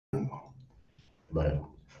But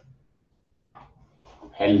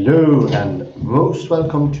hello and most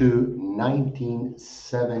welcome to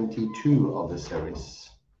 1972 of the series.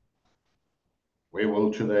 We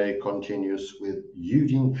will today continue with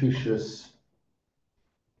Eugen Fischer's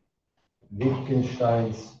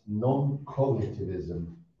Wittgenstein's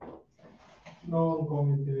Non-Cognitivism.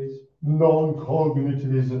 Non-Cognitivism.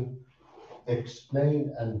 Non-Cognitivism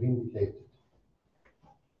explained and vindicated.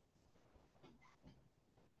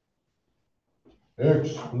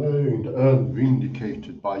 Explained and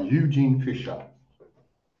vindicated by Eugen Fischer.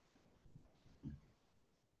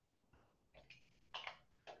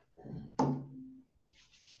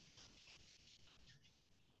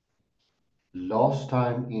 Last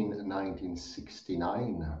time in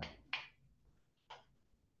 1969,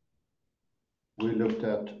 we looked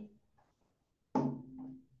at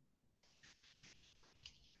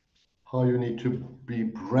how you need to be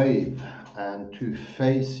brave and to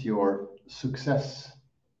face your success.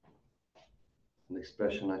 An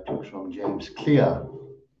expression I took from James Clear,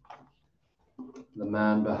 the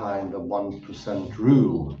man behind the 1%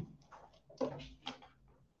 rule.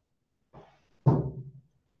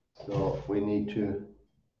 So we need to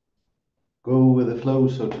go with the flow,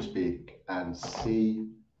 so to speak, and see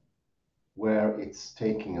where it's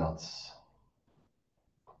taking us.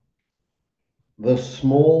 The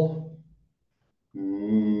small,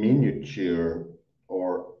 miniature,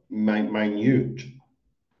 or minute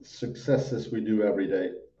successes we do every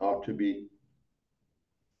day are to be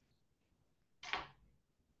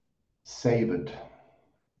savored,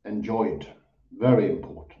 enjoyed, very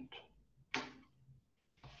important.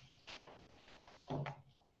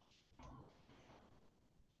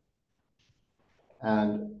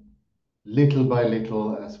 And little by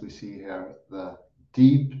little, as we see here, the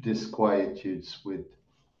deep disquietudes would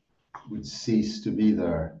cease to be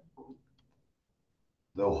there.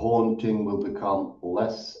 The haunting will become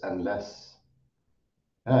less and less.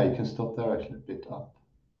 Yeah, you can stop there actually, a bit up.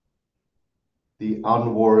 The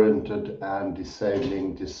unwarranted and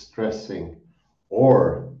disabling, distressing,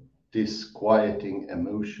 or disquieting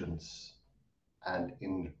emotions and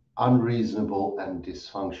in unreasonable and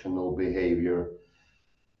dysfunctional behavior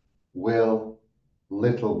will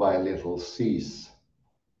little by little cease.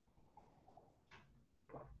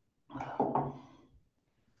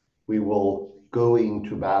 We will go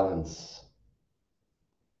into balance,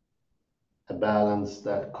 a balance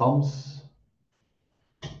that comes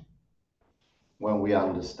when we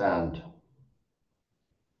understand,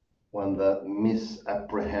 when the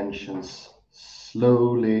misapprehensions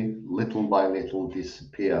slowly, little by little,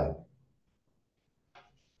 disappear.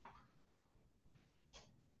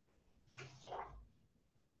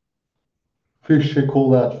 Fischer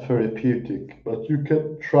called that therapeutic, but you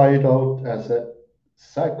can try it out as a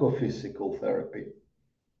psychophysical therapy,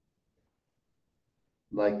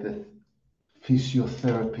 like the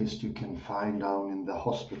physiotherapist you can find down in the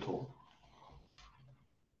hospital.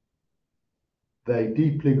 They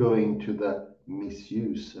deeply go into the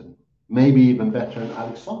misuse, and maybe even better, an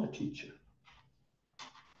Alexander teacher.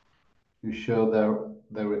 You show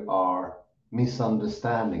there are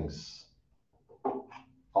misunderstandings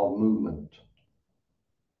of movement,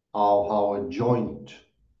 of how a joint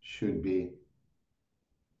should be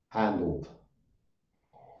handled.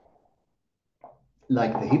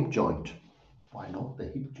 Like the hip joint. Why not the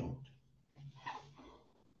hip joint?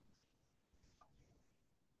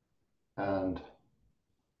 And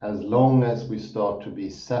as long as we start to be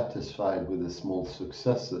satisfied with the small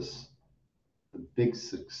successes, the big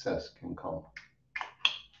success can come.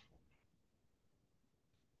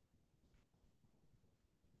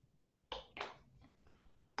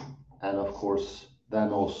 And of course,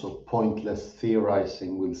 then also pointless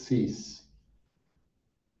theorizing will cease.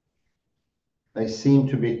 They seem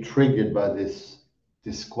to be triggered by this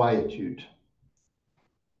disquietude.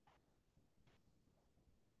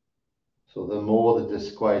 So the more the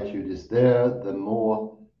disquietude is there, the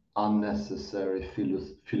more unnecessary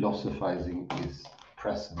philosophizing is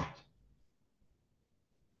present.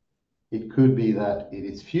 It could be that it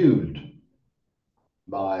is fueled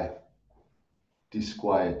by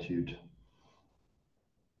disquietude.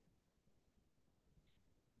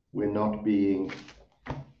 We're not being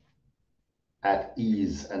at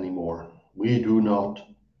ease anymore. We do not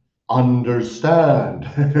understand.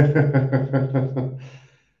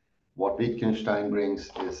 What Wittgenstein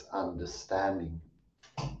brings is understanding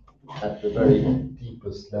at the very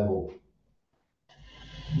deepest level.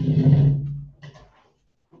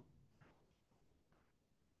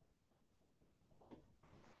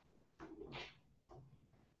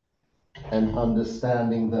 And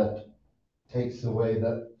understanding that takes away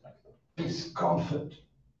that discomfort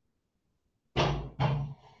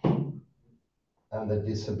and the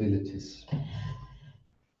disabilities.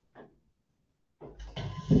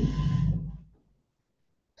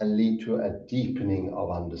 And lead to a deepening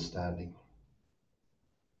of understanding.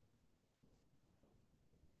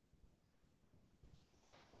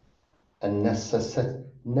 A necessary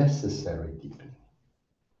deepening.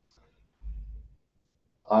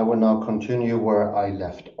 I will now continue where I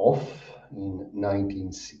left off in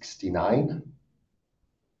 1969,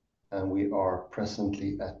 and we are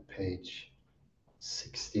presently at page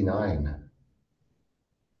 69.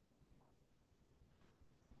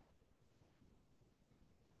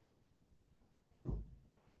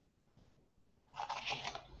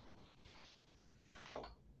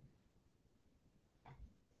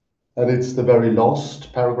 And it's the very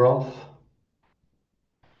last paragraph.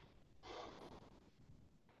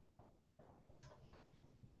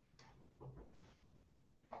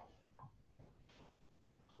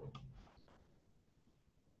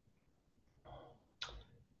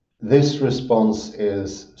 This response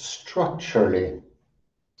is structurally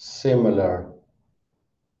similar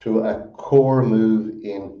to a core move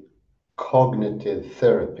in cognitive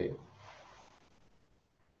therapy,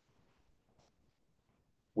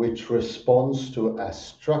 which responds to a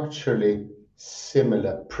structurally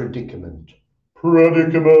similar predicament.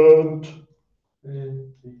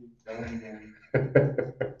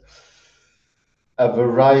 A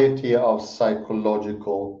variety of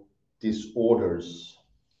psychological disorders.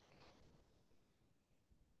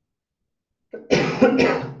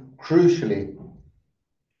 Crucially,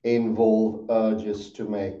 involve urges to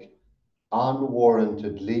make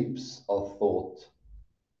unwarranted leaps of thought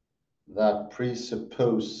that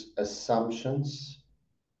presuppose assumptions,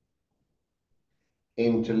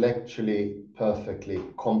 intellectually perfectly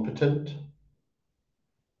competent,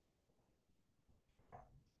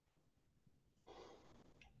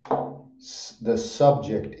 the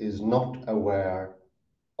subject is not aware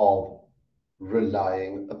of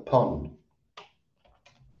relying upon,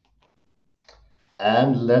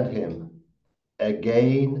 and led him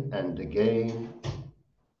again and again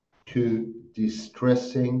to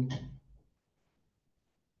distressing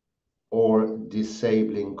or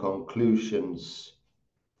disabling conclusions,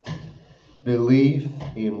 belief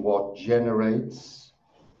in what generates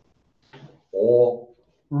or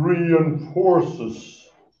reinforces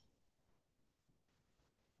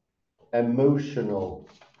emotional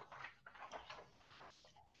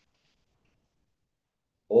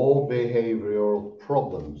or behavioral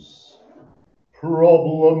problems.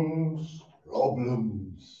 Problems.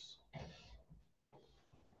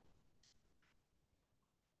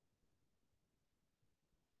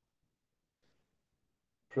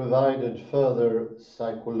 Provided further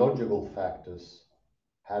psychological factors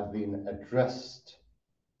have been addressed,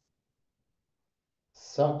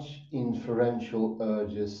 such inferential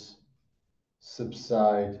urges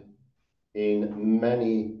subside in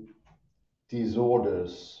many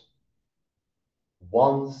disorders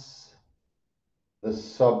once the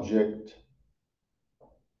subject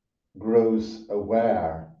grows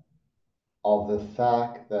aware of the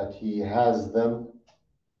fact that he has them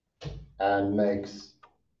and makes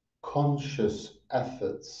conscious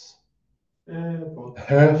efforts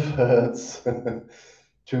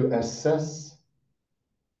to assess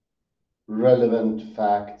relevant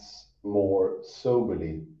facts more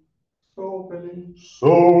soberly.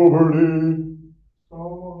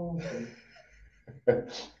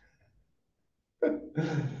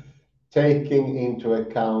 Taking into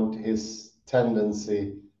account his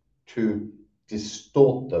tendency to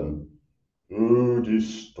distort them.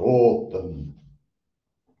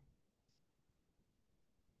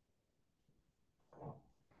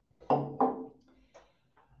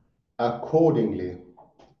 Accordingly,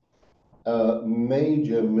 a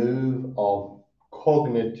major move of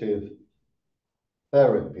cognitive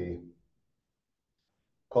therapy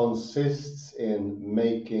consists in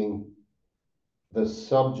making the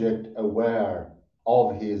subject aware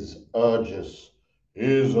of his urges.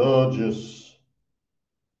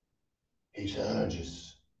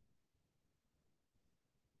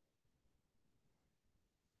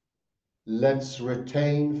 Let's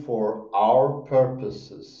retain for our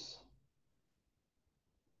purposes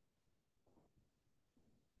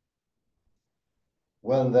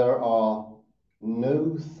when there are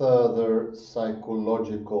no further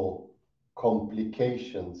psychological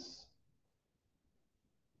complications,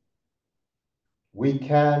 we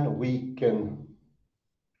can weaken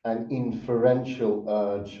an inferential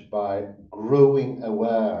urge by growing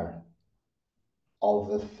aware of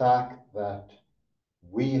the fact that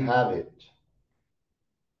we have it.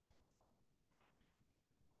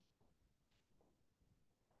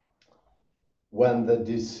 When the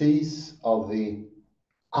disease of the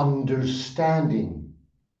understanding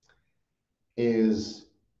is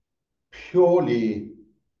purely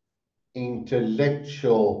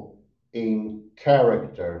intellectual in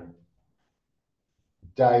character,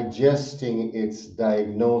 digesting its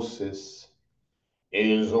diagnosis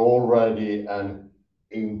is already an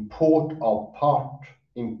important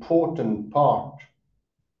part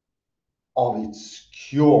of its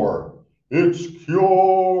cure. Its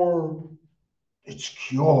cure. Its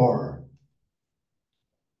cure.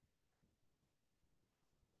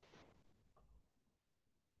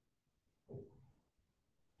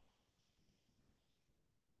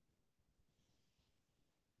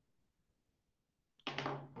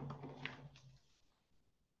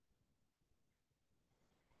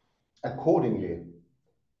 Accordingly,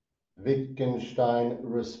 Wittgenstein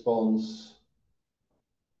responds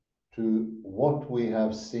to what we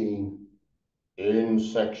have seen in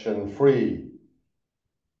section 3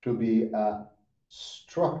 to be a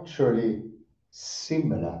structurally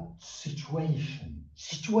similar situation.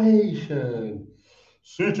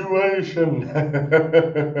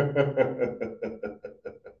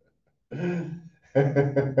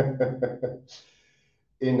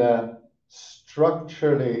 In a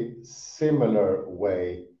structurally similar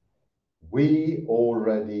way, we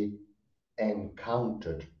already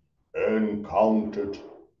encountered.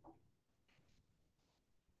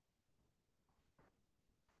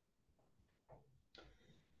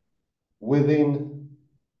 Within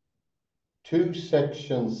 2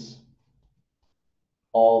 sections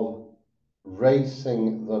of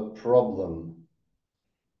raising the problem,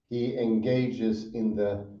 he engages in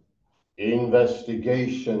the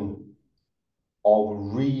investigation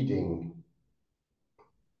of reading,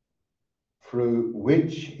 through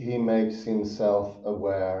which he makes himself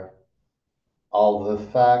aware of the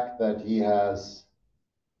fact that he has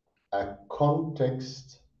a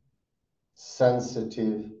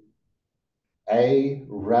context-sensitive,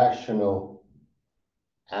 a-rational,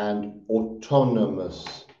 and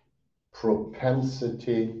autonomous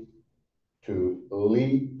propensity to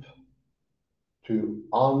leap to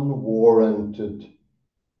unwarranted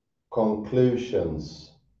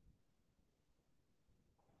conclusions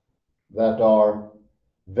that are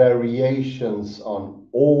variations on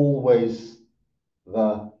always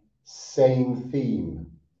the same theme,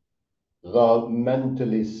 the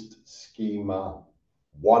mentalist schema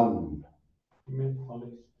 1.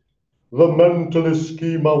 The mentalist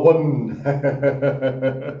schema 1.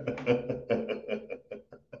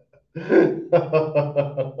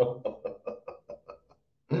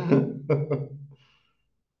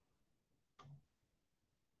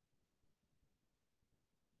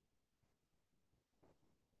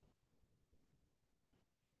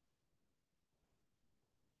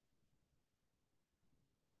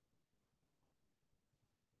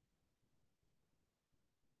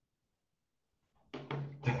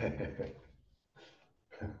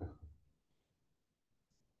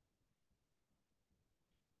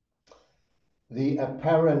 The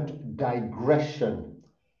apparent digression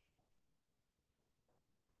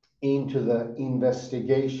into the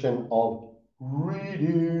investigation of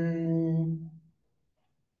reading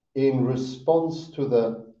in response to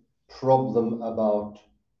the problem about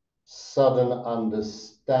sudden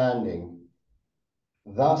understanding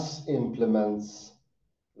thus implements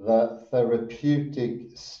the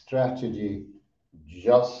therapeutic strategy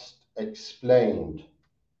just explained.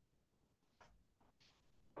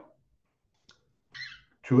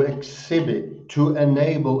 To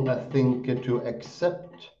enable a thinker to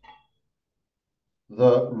accept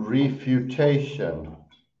the refutation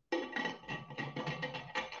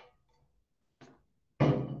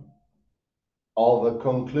of a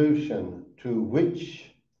conclusion to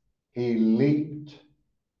which he leaped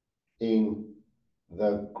in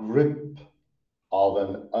the grip of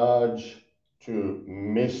an urge to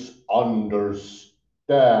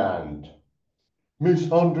misunderstand.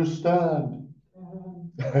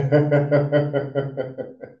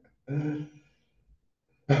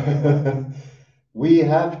 We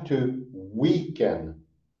have to weaken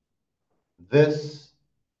this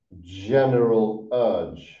general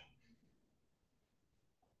urge.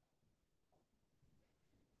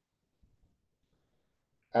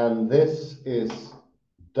 And this is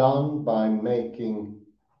done by making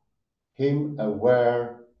him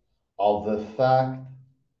aware of the fact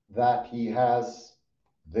that he has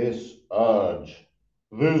this urge.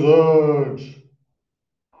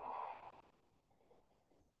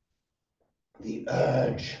 The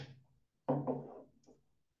urge.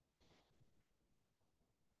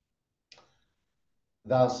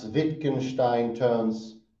 Thus, Wittgenstein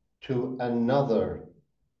turns to another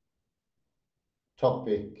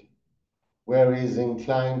topic where he's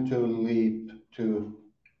inclined to leap to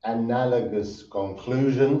analogous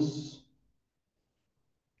conclusions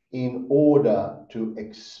in order to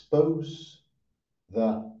expose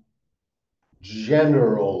the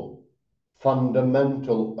general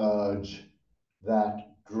fundamental urge that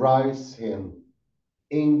drives him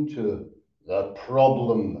into the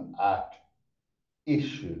problem at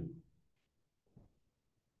issue.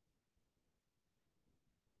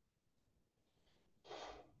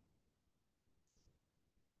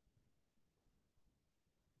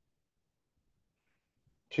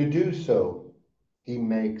 To do so, he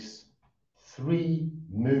makes 3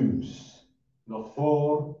 moves. Not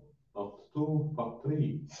 4, not 2, but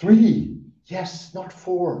 3. 3, yes, not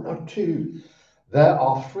 4, not 2. There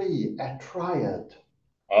are 3, a triad,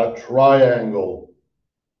 a triangle.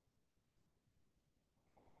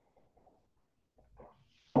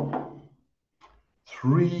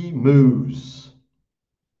 Three moves.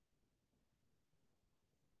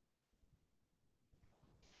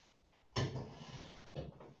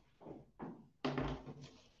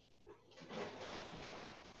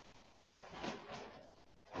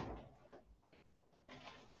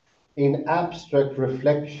 In abstract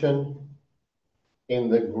reflection, in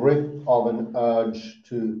the grip of an urge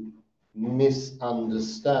to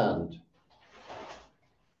misunderstand,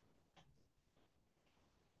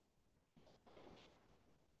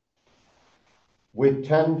 we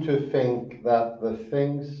tend to think that the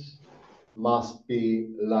things must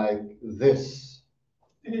be like this,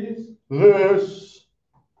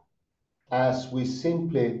 as we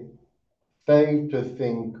simply fail to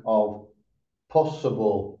think of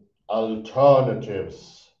possible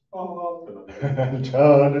alternatives.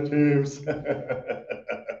 Alternatives.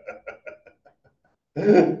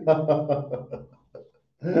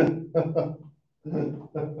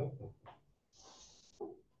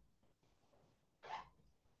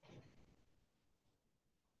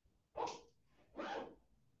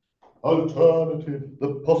 Alternative,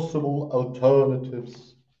 the possible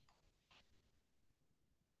alternatives.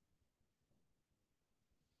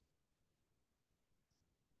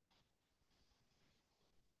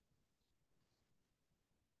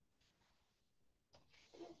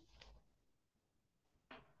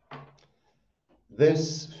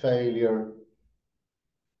 This failure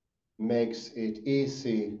makes it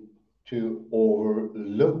easy to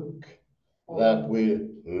overlook that we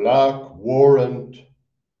lack warrant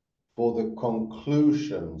for the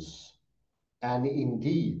conclusions, and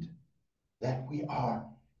indeed that we are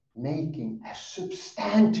making a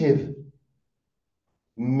substantive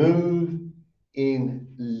move in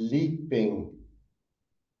leaping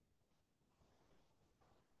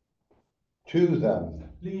to them.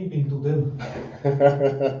 Leaping to them.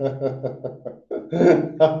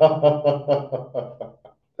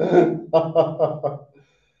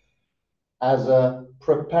 As a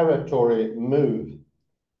preparatory move,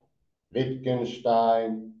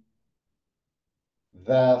 Wittgenstein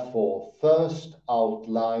therefore first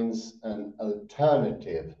outlines an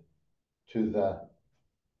alternative to the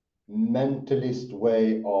mentalist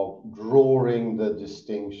way of drawing the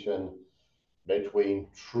distinction between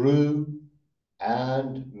true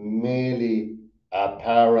and merely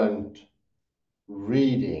apparent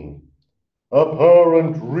reading.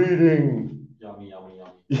 Apparent reading. Yummy, yummy,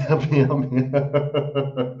 yummy. Yummy, yummy.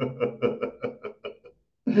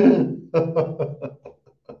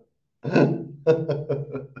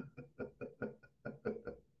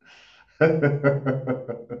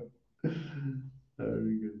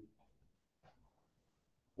 Very good.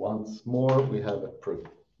 Once more, we have a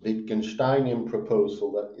Wittgensteinian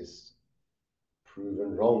proposal that is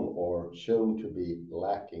proven wrong or shown to be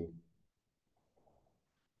lacking.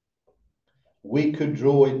 We could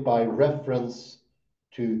draw it by reference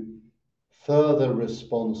to further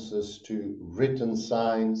responses to written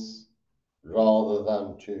signs rather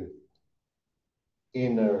than to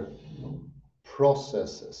inner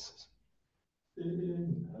processes.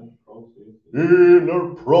 Inner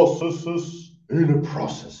processes. Inner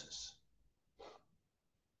processes.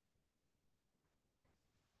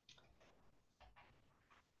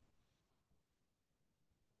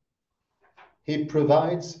 He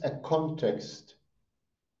provides a context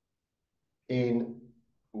in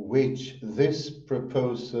which this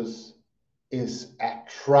process is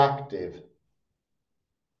attractive.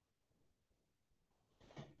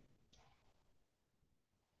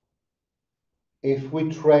 If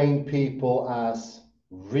we train people as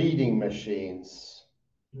reading machines,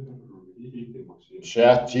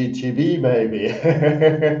 ChatGPT maybe.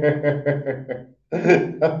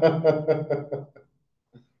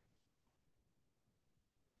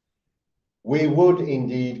 We would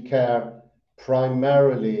indeed care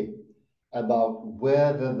primarily about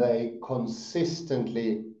whether they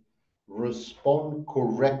consistently respond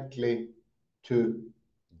correctly to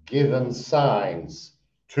given signs.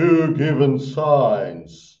 To given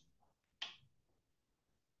signs.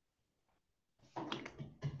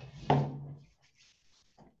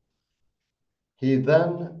 He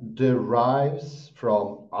then derives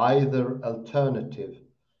from either alternative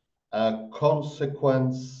a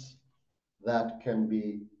consequence that can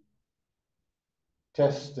be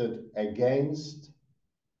tested against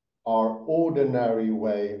our ordinary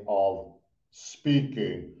way of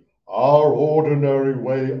speaking. Our ordinary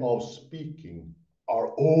way of speaking. Our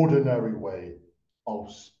ordinary way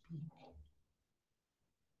of speaking.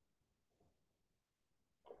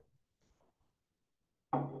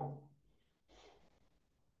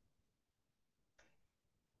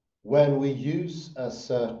 When we use a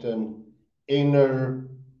certain inner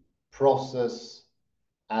process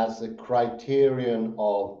as a criterion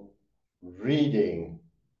of reading,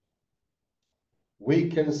 we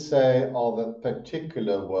can say of a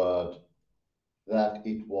particular word that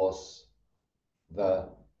it was the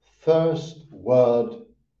first word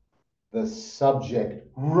the subject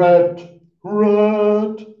read.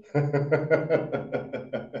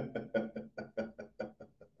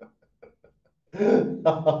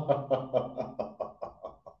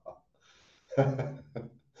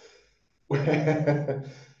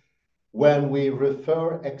 When we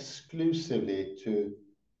refer exclusively to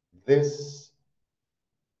this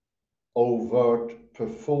overt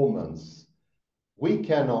performance, we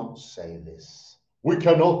cannot say this. We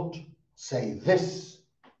cannot say this.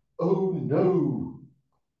 Oh no.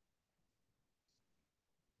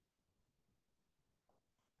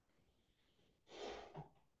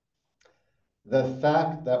 The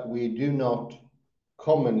fact that we do not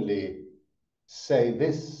commonly say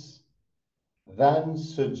this then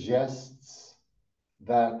suggests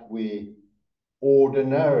that we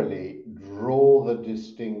ordinarily draw the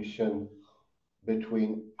distinction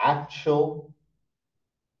between actual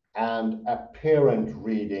and apparent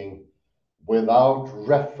reading without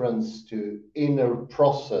reference to inner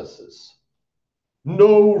processes.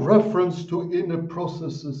 No reference to inner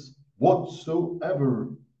processes whatsoever.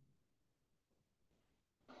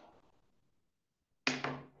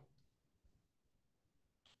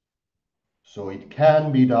 So it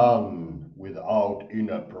can be done without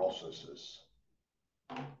inner processes.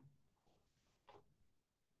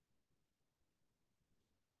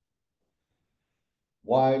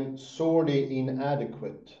 While sorely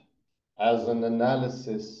inadequate as an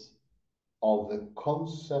analysis of the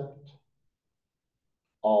concept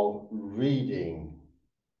of reading,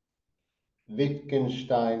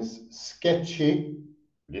 Wittgenstein's sketchy,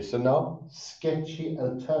 listen now, sketchy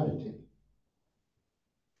alternative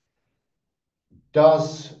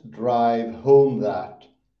does drive home that,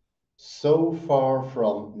 so far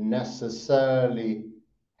from necessarily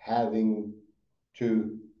having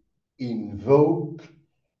to invoke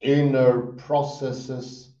inner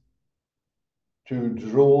processes to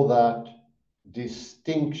draw that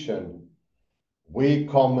distinction, we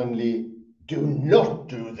commonly do not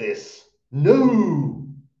do this. No,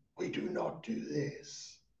 we do not do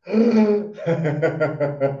this.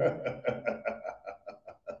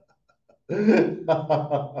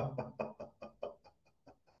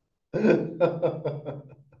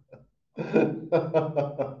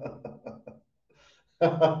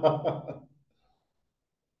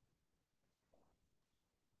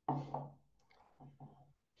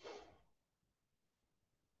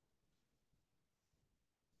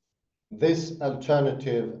 This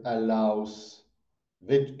alternative allows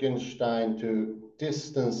Wittgenstein to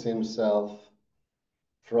distance himself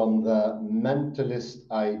from the mentalist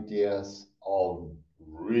ideas of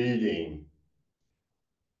reading,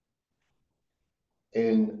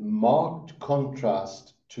 in marked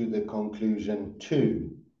contrast to the conclusion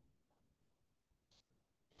 2.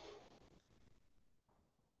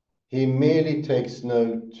 He merely takes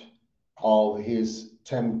note of his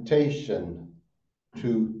temptation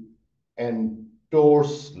to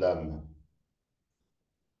endorse them,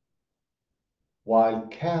 while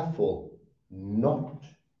careful not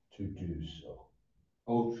to do so.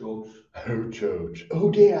 Ouch, ouch. Ouch, ouch.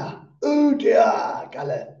 Oh dear,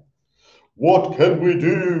 Galle. What can we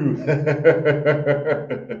do?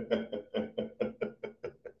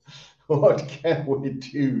 What can we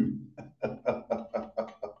do?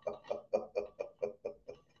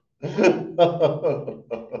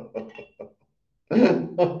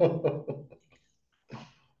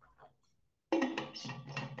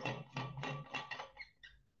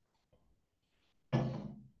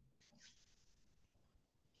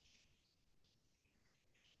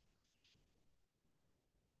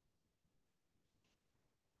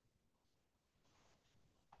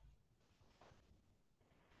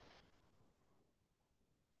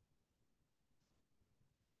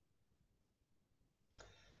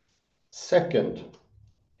 Second,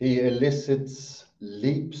 he elicits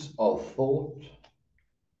leaps of thought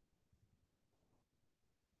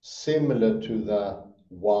similar to the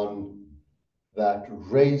one that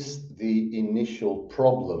raised the initial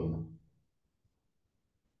problem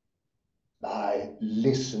by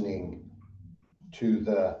listening to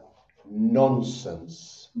the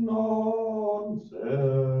nonsense. Nonsense.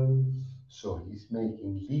 So he's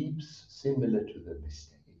making leaps similar to the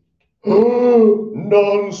mistake.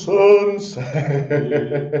 Nonsense!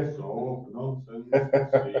 It's all nonsense.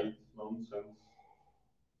 It's nonsense.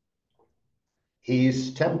 He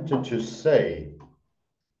is tempted to say,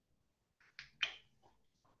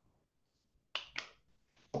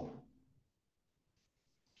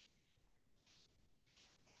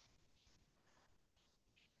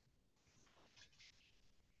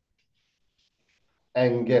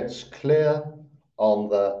 and gets clear on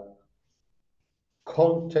the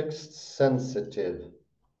context sensitivity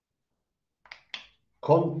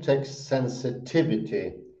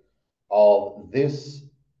of this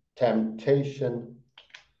temptation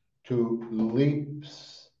to leap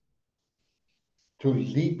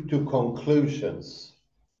to conclusions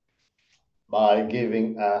by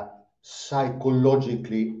giving a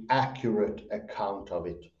psychologically accurate account of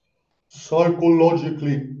it.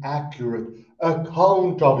 Psychologically accurate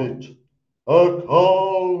account of it.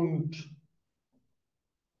 Account.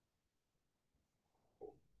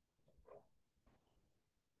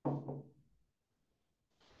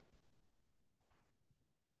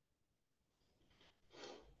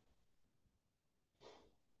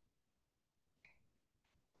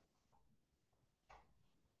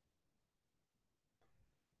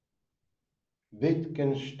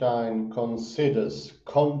 Wittgenstein considers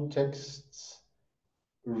contexts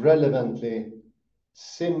relevantly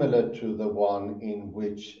similar to the one in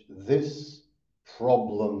which this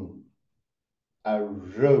problem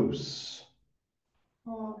arose,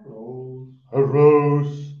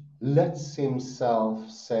 lets himself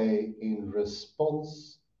say in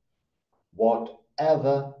response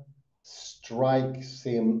whatever strikes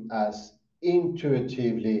him as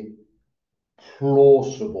intuitively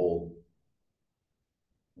plausible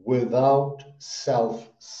without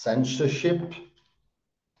self-censorship.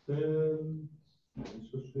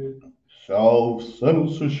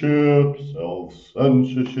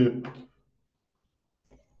 Self-censorship.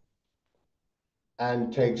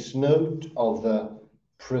 And takes note of the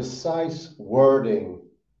precise wording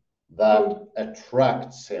that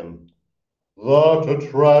attracts him. That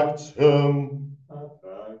attracts him.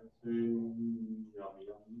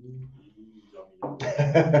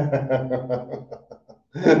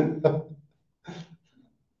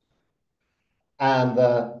 And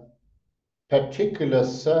the particular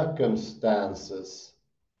circumstances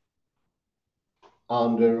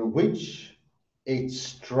under which it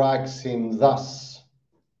strikes him thus.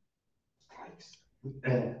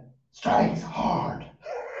 Strikes hard.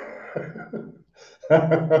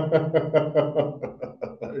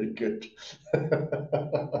 Very good.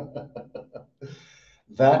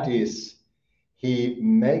 That is, he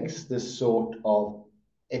makes the sort of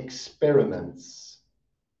experiments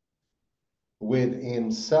with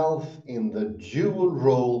himself in the dual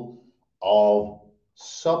role of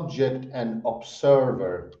subject and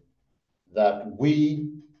observer that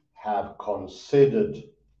we have considered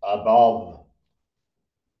above.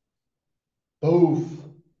 Both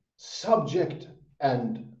subject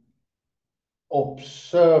and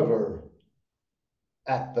observer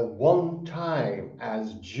at the one time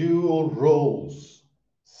as dual roles,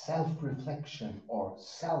 self-reflection or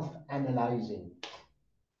self-analyzing.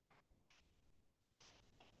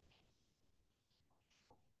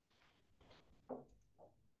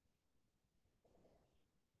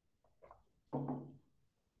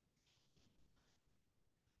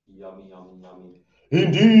 Yummy, yummy, yummy.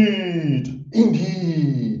 Indeed,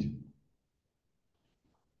 indeed.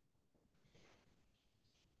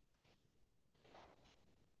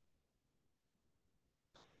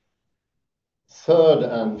 Third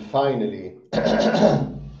and finally,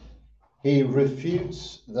 he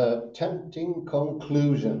refutes the tempting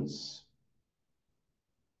conclusions.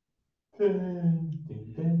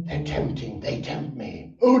 They're tempting, they tempt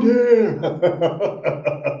me. Oh dear!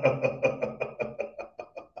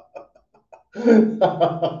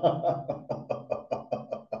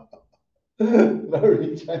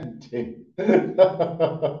 Very tempting.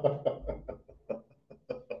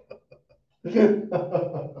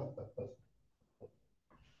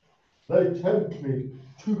 They tempt me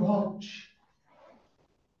too much.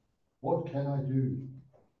 What can I do?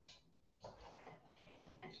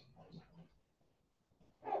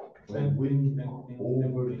 When we are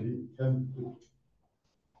overly tempted.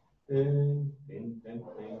 Ten, 10,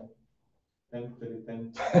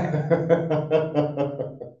 10.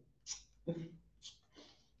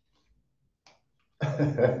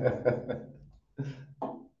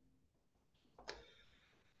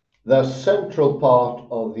 The central part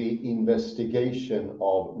of the investigation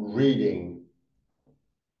of reading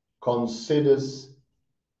considers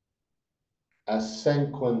a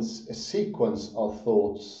sequence of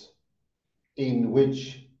thoughts in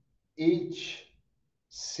which each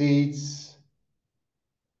sees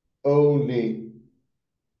only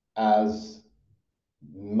as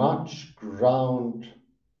much ground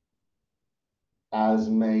as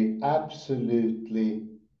may absolutely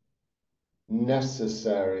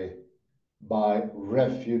necessary by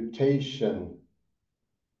refutation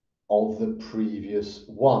of the previous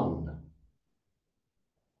one.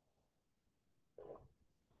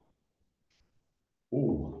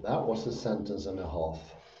 Ooh, that was a sentence and a half.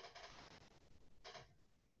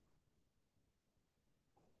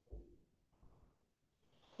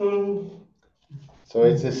 So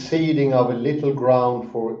it's a seeding of a little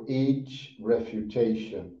ground for each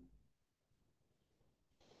refutation.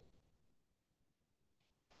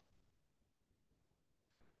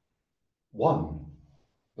 One,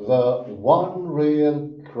 the one real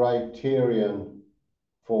criterion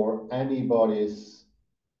for anybody's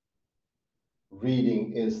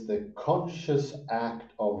reading is the conscious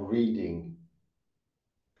act of reading.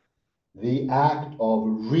 The act of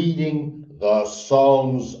reading the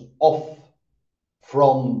sounds off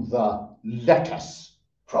from the letters.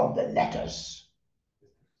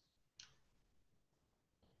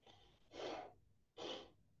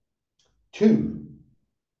 Two,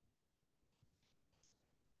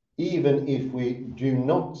 even if we do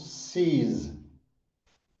not seize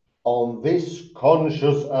on this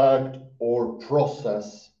conscious act or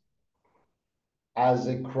process as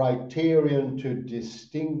a criterion to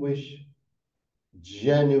distinguish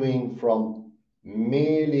genuine from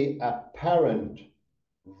merely apparent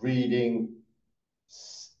reading,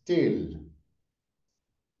 still,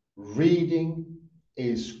 reading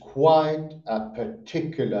is quite a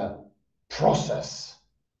particular process.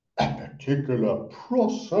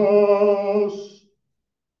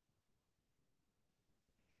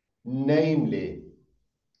 Namely,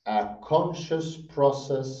 a conscious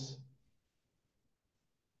process.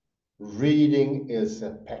 Reading is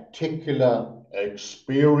a particular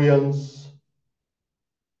experience.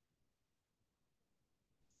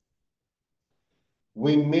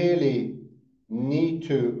 We merely need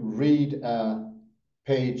to read a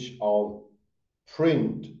page of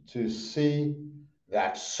print to see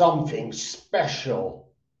that something special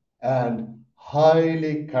and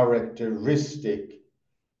highly characteristic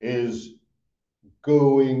is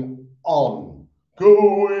going on.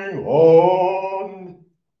 Going on.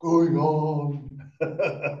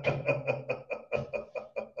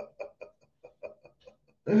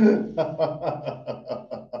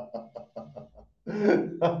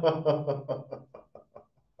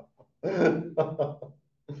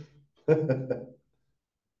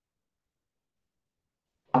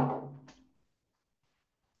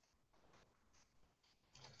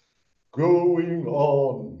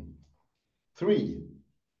 3.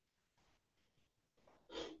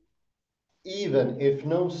 Even if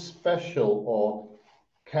no special or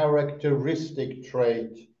characteristic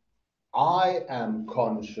trait I am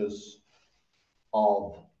conscious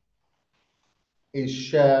of is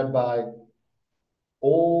shared by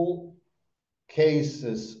all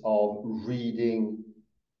cases of reading,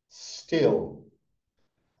 still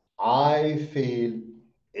I feel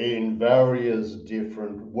in various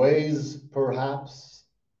different ways, perhaps,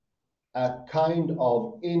 a kind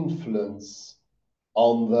of influence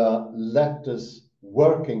on the letters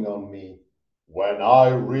working on me when I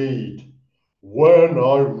read.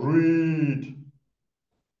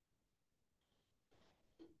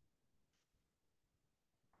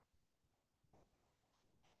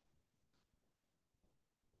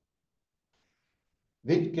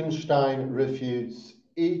 Wittgenstein refutes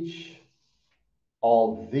each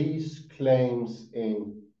of these claims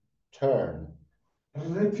in turn.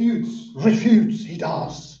 Refutes, he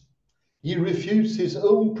does. He refutes his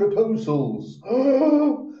own proposals.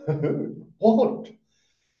 What?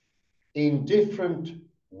 In different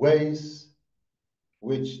ways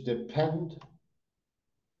which depend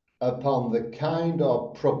upon the kind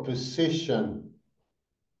of proposition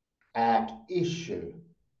at issue,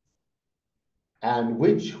 and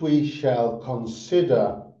which we shall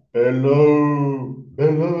consider below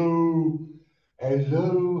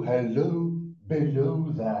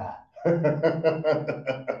there.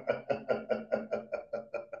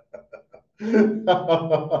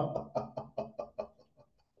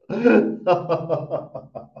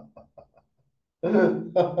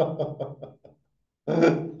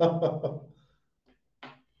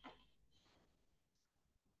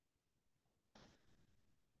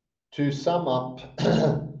 To sum up,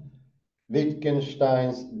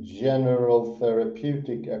 Wittgenstein's general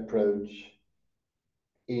therapeutic approach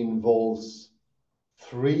involves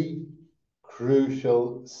three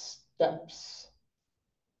crucial steps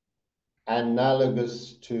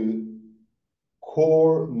analogous to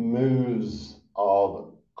core moves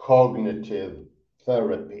of cognitive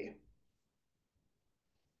therapy.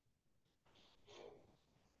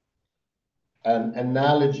 An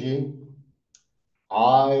analogy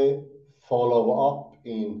I follow up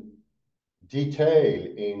in detail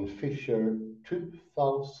in Fischer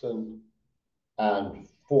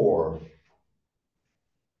 2004.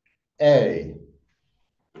 A.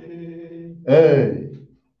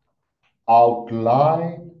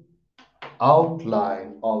 Outline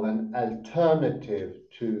of an alternative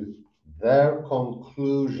to their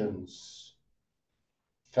conclusions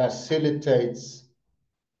facilitates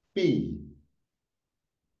B.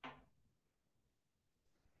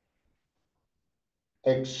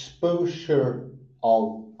 Exposure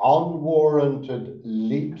of unwarranted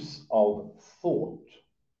leaps of thought.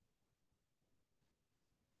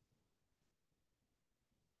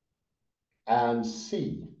 And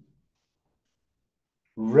C.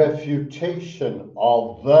 Refutation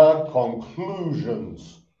of the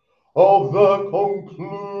conclusions.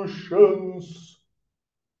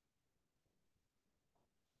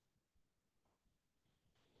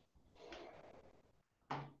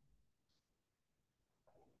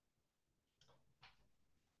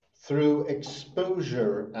 Through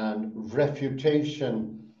exposure and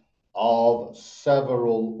refutation of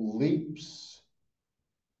several leaps,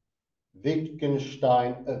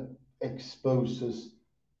 Wittgenstein exposes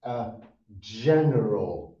a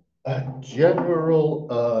general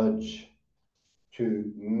urge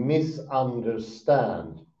to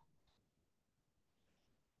misunderstand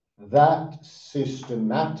that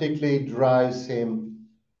systematically drives him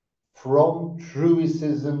from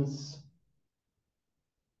truisms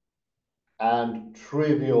and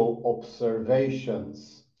trivial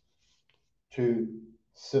observations to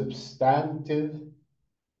substantive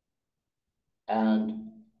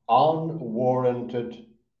and unwarranted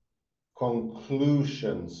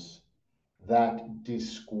conclusions that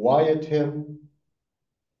disquiet him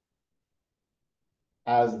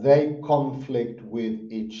as they conflict with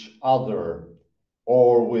each other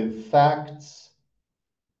or with facts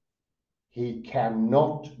he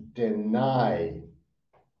cannot deny.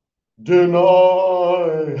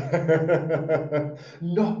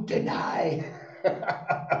 Not deny.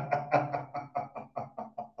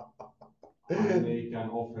 Make an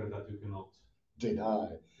offer that you cannot deny.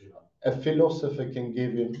 A philosopher can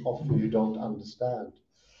give you an offer you don't understand.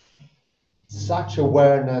 Such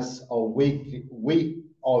awareness of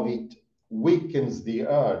it weakens the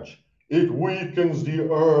urge. It weakens the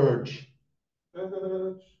urge.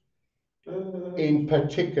 In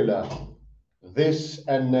particular, this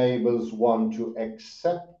enables one to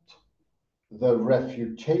accept the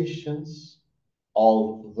refutations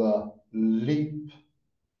of the leap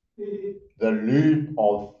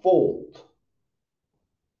of thought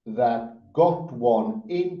that got one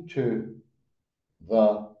into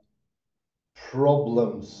the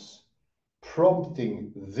problems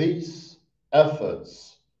prompting these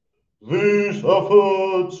efforts.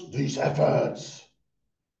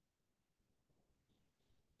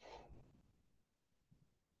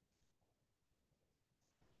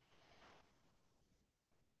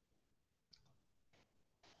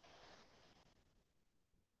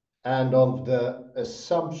 And of the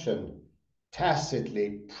assumption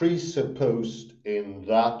tacitly presupposed in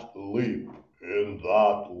that leap.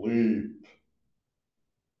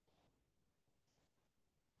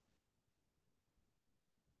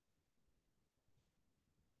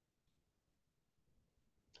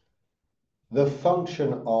 The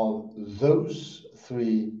function of those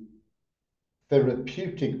three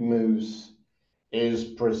therapeutic moves is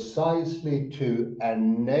precisely to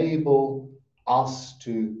enable us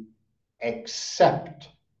to accept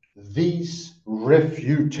these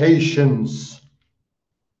refutations.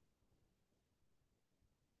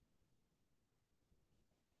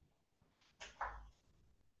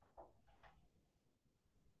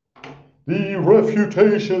 The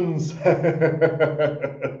refutations.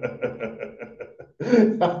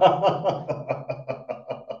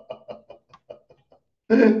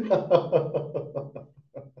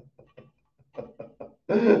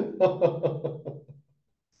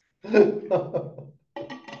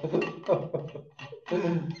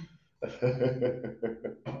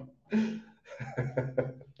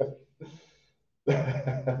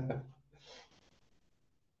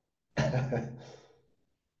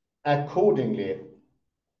 accordingly,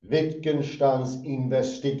 Wittgenstein's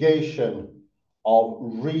investigation of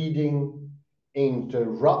reading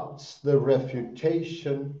interrupts the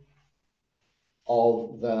refutation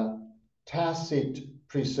of the tacit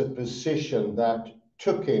presupposition that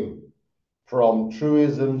took him from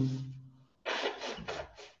truisms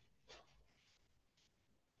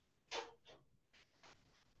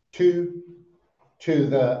to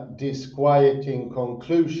the disquieting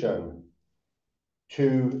conclusion,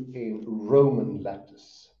 two in Roman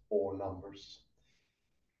letters or numbers.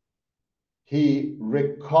 He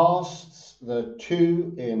recasts the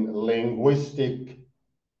two in linguistic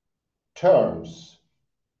terms,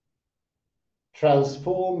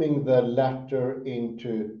 transforming the latter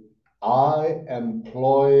into I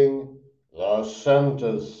employing the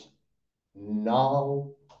sentence,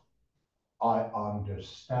 now I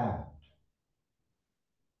understand.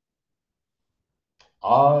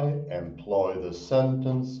 I employ the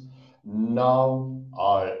sentence, now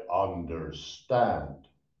I understand.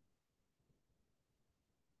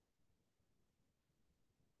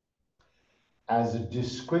 As a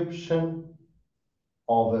description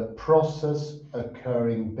of a process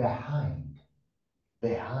occurring behind.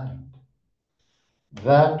 That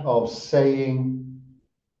of saying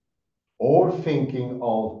or thinking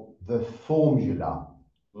of the formula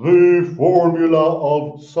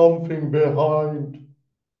of something behind.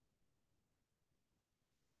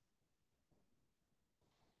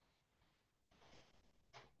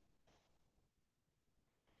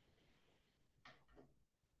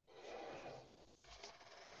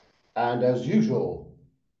 And as usual,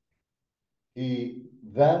 he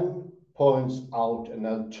then points out an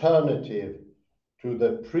alternative to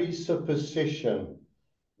the presupposition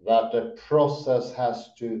that the process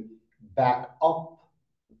has to back up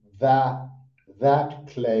that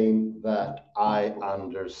claim that I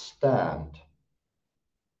understand.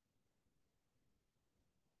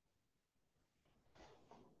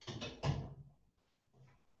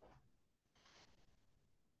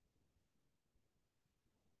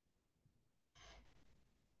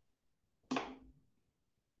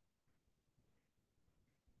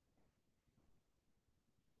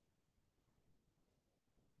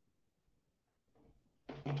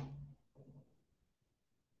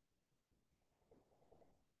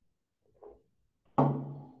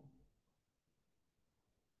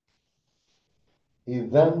 He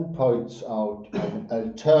then points out an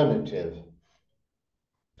alternative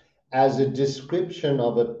as a description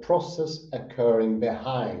of a process occurring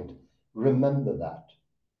behind. Remember that.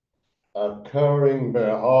 Occurring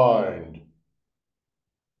behind.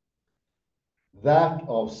 That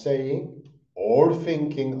of saying or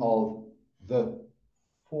thinking of the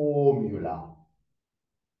formula.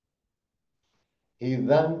 He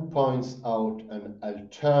then points out an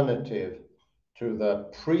alternative to the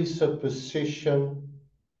presupposition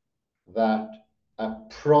that a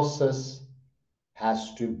process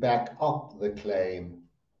has to back up the claim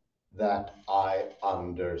that I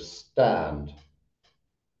understand.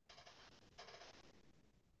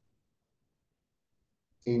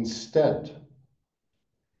 Instead,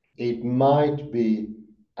 it might be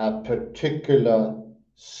a particular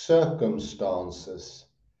circumstances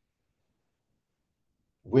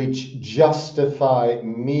which justify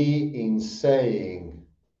me in saying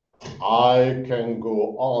I can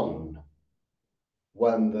go on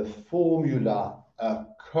when the formula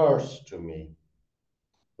occurs to me.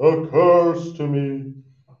 Occurs to me.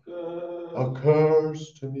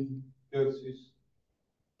 Occurs to me.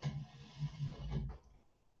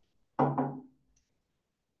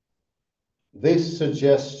 This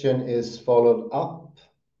suggestion is followed up,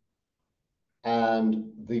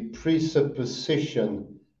 and the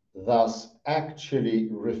presupposition thus actually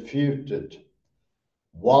refuted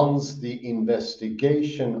once the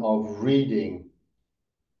investigation of reading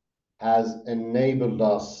has enabled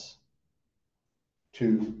us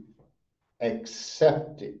to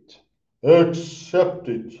accept it. Accept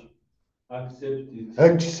it. Accept it.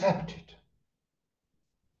 Accept it.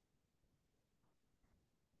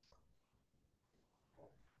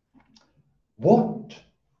 What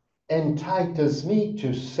entitles me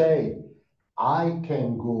to say I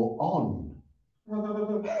can go on? Come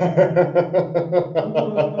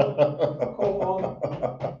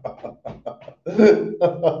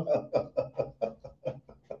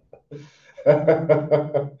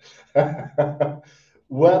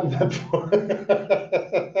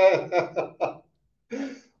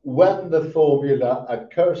when the formula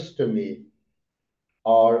occurs to me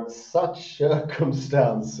are such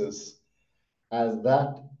circumstances as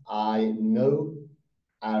that I know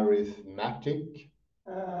arithmetic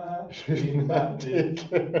Arithmetic.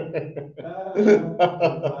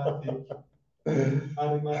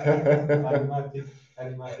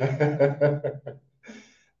 Arithmetic.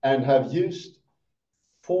 And have used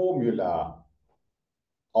formula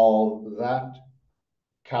of that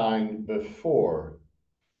kind before,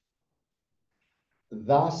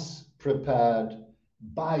 thus prepared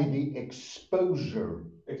by the exposure.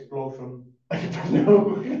 Explosion.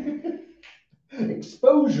 No.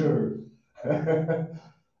 Exposure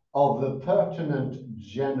of the pertinent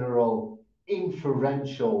general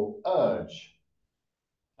inferential urge,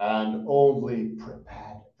 and only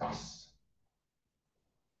prepared thus.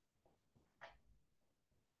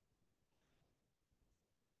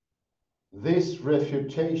 This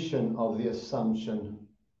refutation of the assumption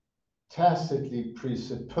tacitly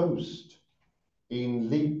presupposed in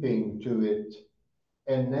leaping to it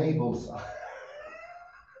enables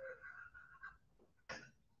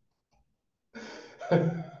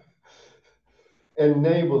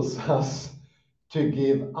enables us to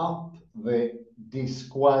give up the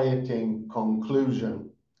disquieting conclusion.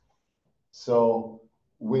 So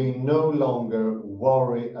we no longer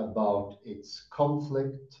worry about its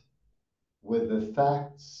conflict with the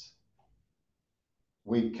facts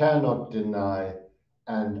we cannot deny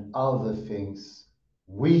and other things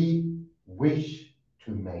we wish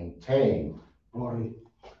to maintain. Worry.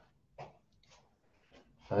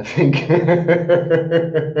 I think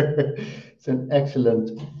it's an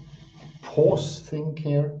excellent pause thing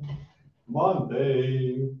here.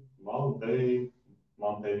 Mountain.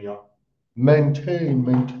 Yeah. Maintain.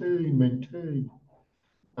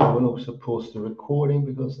 I will also pause the recording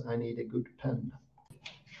because I need a good pen.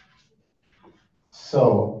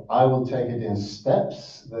 So I will take it in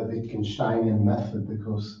steps, the Wittgensteinian method,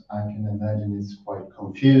 because I can imagine it's quite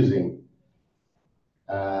confusing.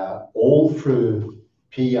 All through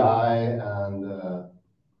PI and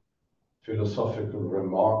philosophical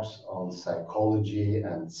remarks on psychology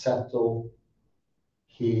and settle,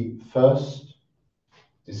 he first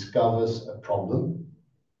discovers a problem.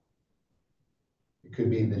 It could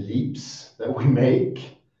be the leaps that we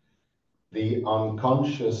make, the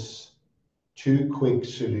unconscious too quick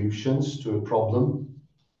solutions to a problem,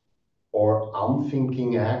 or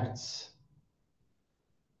unthinking acts.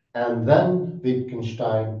 And then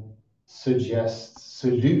Wittgenstein suggests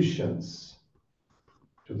solutions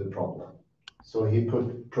to the problem. So he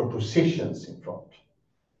put propositions in front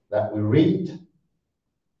that we read,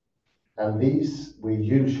 and these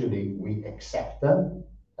we accept them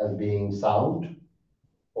as being sound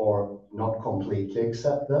or not completely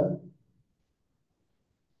accept them.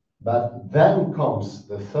 But then comes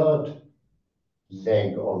the third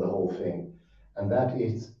leg of the whole thing, and that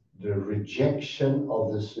is the rejection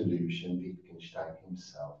of the solution Wittgenstein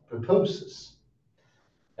himself proposes.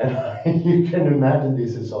 And you can imagine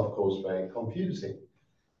this is, of course, very confusing,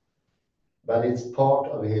 but it's part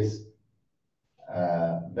of his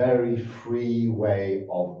very free way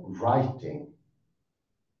of writing.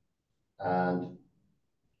 And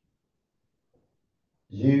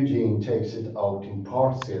Eugene takes it out in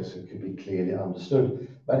parts here so it could be clearly understood,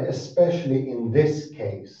 but especially in this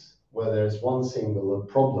case, where there's one single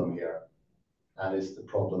problem here, and it's the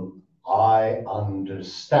problem, I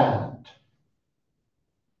understand.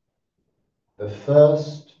 The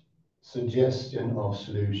first suggestion of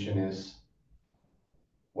solution is,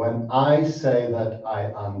 when I say that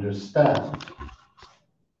I understand,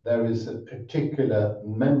 there is a particular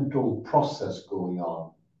mental process going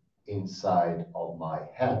on inside of my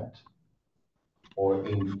head, or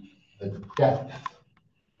in the depth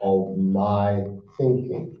of my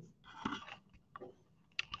thinking.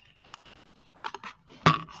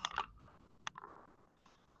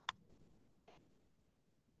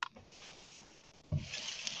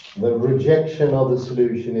 The rejection of the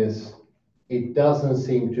solution is, it doesn't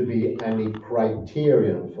seem to be any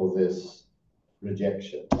criterion for this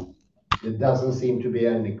rejection. It doesn't seem to be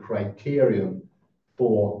any criterion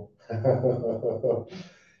for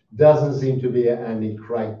doesn't seem to be any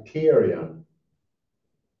criterion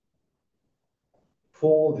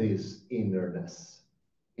for this innerness.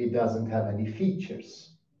 It doesn't have any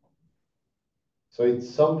features. So it's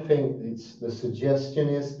something, the suggestion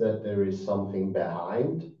is that there is something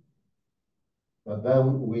behind, but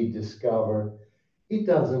then we discover it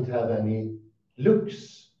doesn't have any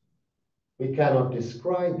looks. We cannot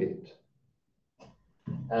describe it.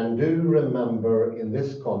 And do remember in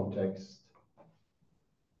this context,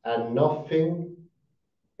 and nothing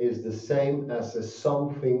is the same as a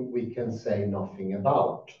something we can say nothing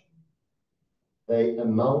about. They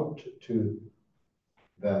amount to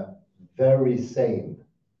the very same.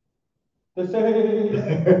 The same.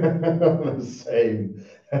 The same.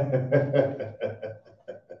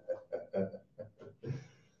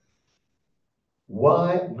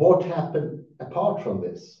 Why? What happened apart from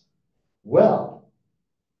this? Well,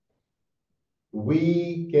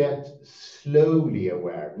 we get slowly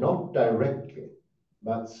aware, not directly,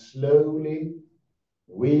 but slowly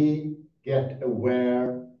we get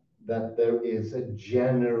aware that there is a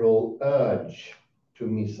general urge to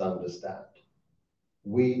misunderstand.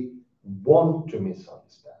 We want to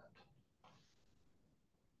misunderstand.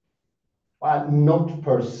 Well, not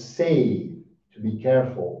per se, to be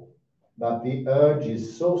careful, but the urge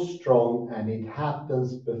is so strong and it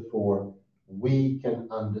happens before we can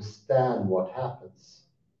understand what happens.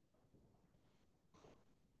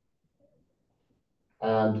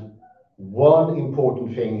 And one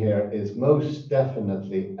important thing here is most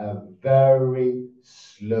definitely a very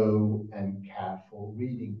slow and careful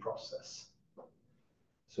reading process.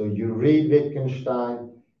 So you read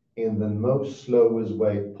Wittgenstein in the most slowest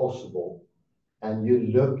way possible, and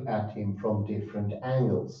you look at him from different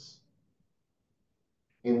angles.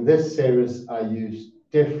 In this series, I use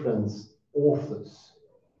different authors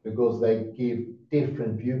because they give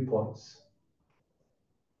different viewpoints.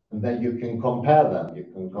 And then you can compare them. You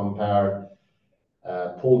can compare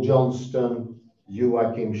Paul Johnston,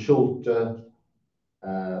 Joachim Schulte,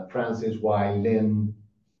 Francis Y. Lynn,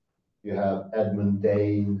 you have Edmund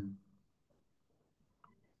Dane,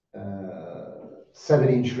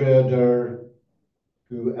 Severin Schroeder,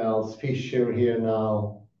 who else? Fischer here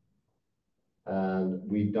now, and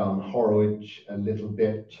we've done Horowitz a little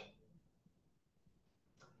bit.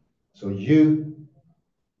 So you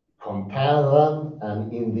compare them,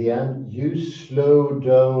 and in the end, you slow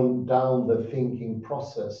down the thinking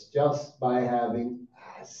process just by having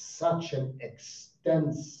such an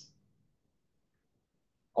extensive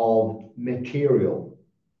of material.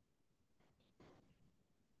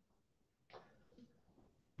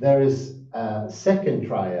 There is a second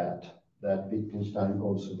triad that Wittgenstein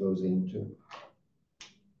also goes into.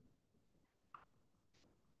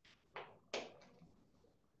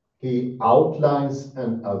 He outlines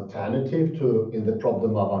an alternative in the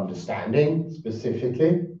problem of understanding,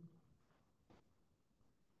 specifically.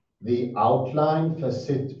 The outline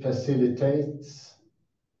facilitates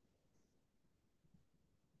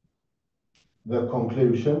the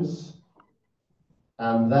conclusions,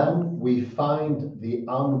 and then we find the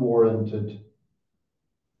unwarranted,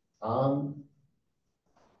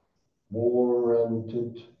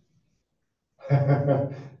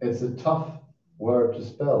 it's a tough word to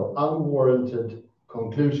spell, unwarranted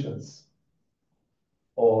conclusions,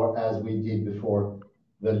 or as we did before,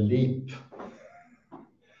 the leap.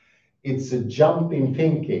 It's a jump in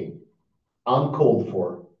thinking, uncalled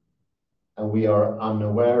for, and we are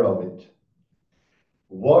unaware of it.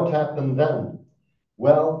 What happened then?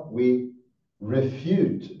 Well, we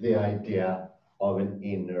refute the idea of an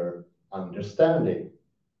inner understanding.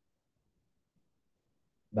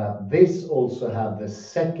 But this also had the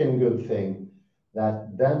second good thing,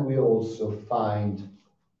 that then we also find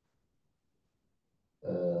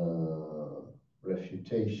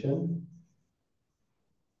refutation.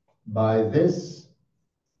 By this,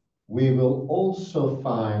 we will also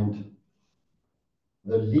find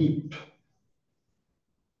the leap,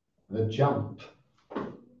 the jump.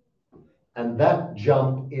 And that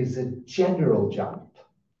jump is a general jump.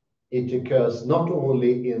 It occurs not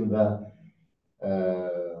only in the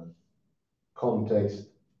context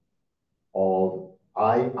of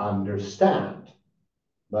I understand,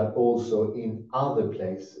 but also in other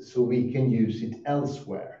places, so we can use it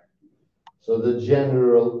elsewhere. So the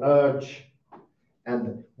general urge,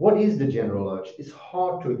 and what is the general urge? It's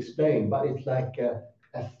hard to explain, but it's like a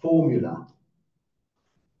formula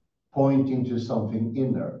pointing to something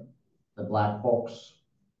inner, the black box.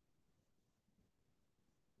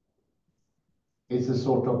 It's a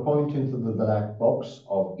sort of pointing to the black box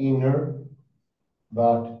of inner,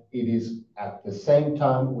 but it is at the same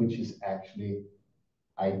time, which is actually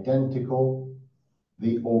identical,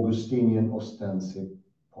 the Augustinian ostensive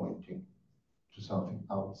pointing to something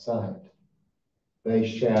outside. They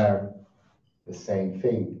share the same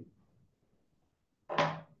thing.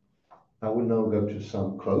 I will now go to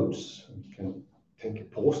some quotes. You can take a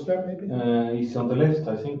pause there, maybe? It's on the left,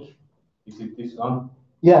 I think. Is it this one?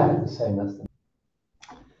 Yeah, the same as that.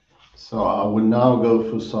 So I will now go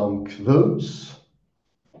for some quotes.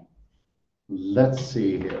 Let's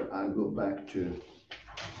see here. I'll go back to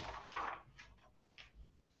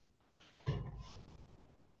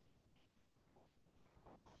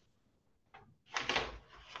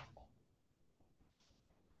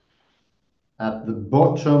At the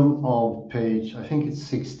bottom of page, I think it's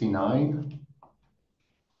 69.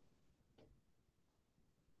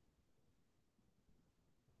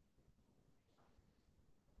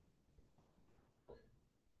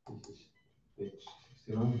 Page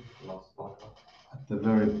 69, last part. At the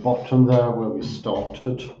very bottom there where we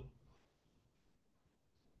started.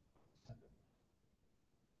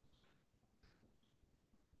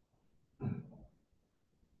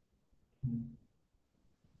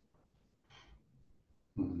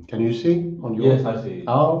 Can you see on your? Yes, I see.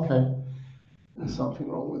 Oh, okay. There's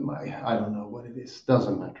something wrong with my, I don't know what it is.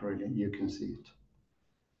 Doesn't matter really, you can see it.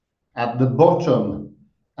 At the bottom,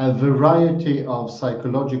 a variety of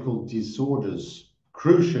psychological disorders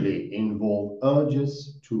crucially involve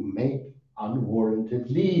urges to make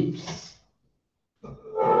unwarranted leaps.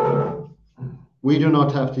 We do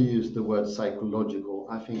not have to use the word psychological.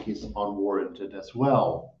 I think it's unwarranted as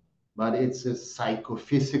well, but it's a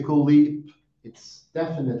psychophysical leap. It's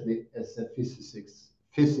definitely a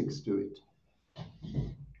physics to it.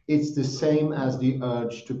 It's the same as the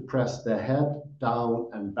urge to press the head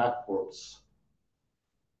down and backwards.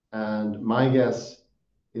 And my guess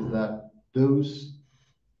is that those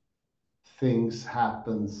things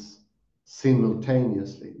happens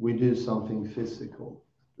simultaneously. We do something physical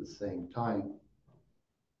at the same time.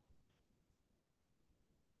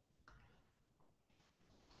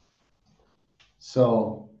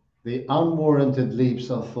 So the unwarranted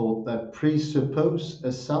leaps of thought that presuppose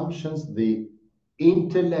assumptions, the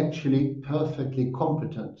intellectually perfectly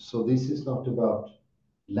competent. So this is not about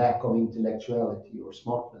lack of intellectuality or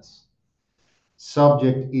smartness.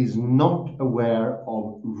 Subject is not aware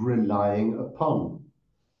of relying upon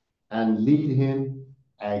and lead him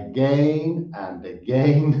again and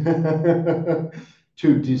again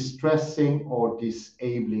to distressing or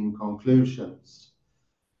disabling conclusions,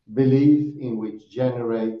 belief in which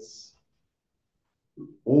generates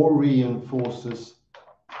or reinforces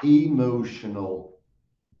emotional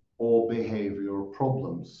or behavioral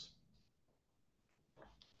problems.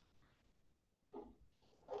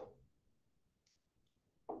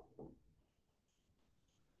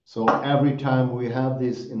 So every time we have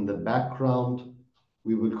this in the background,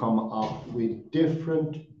 we will come up with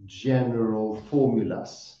different general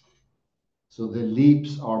formulas. So the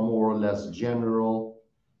leaps are more or less general,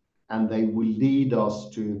 and they will lead us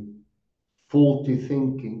to faulty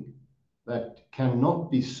thinking that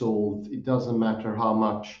cannot be solved. It doesn't matter how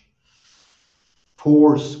much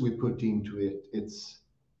force we put into it. It's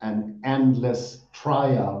an endless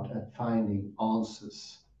tryout at finding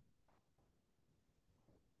answers.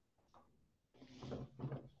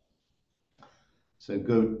 So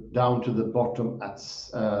go down to the bottom at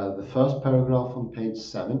the first paragraph on page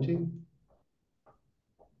 70.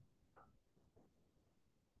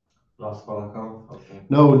 Last paragraph, okay.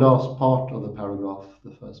 No, last part of the paragraph,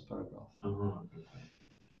 the first paragraph. Okay.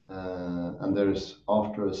 And there's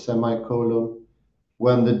after a semicolon,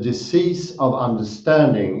 when the disease of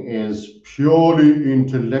understanding is purely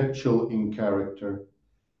intellectual in character,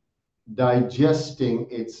 digesting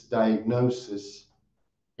its diagnosis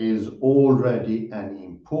is already an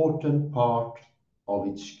important part of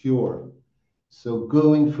its cure. So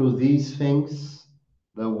going through these things,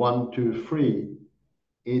 the 1, 2, 3,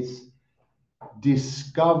 it's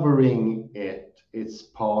discovering it. It's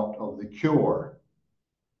part of the cure.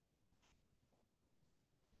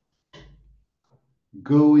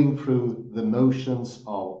 Going through the motions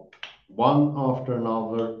of one after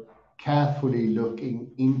another, carefully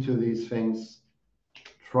looking into these things,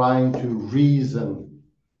 trying to reason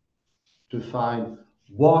to find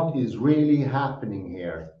what is really happening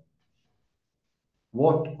here.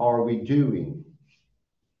 What are we doing?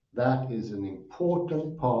 That is an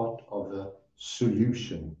important part of the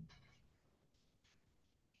solution.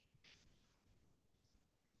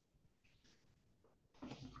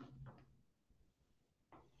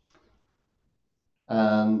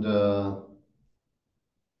 And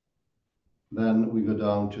then we go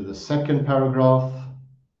down to the second paragraph.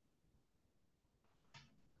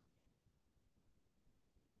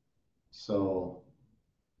 So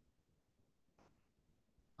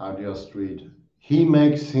I'll just read. He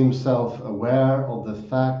makes himself aware of the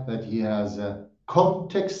fact that he has a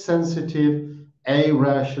context-sensitive,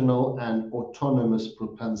 irrational, and autonomous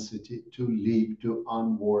propensity to lead to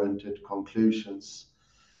unwarranted conclusions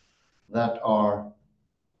that are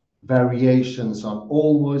variations on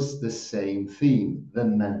always the same theme, the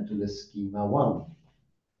mentalist schema 1.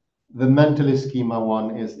 The mentalist schema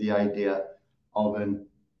 1 is the idea of an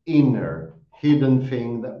inner, hidden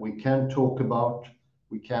thing that we can't talk about,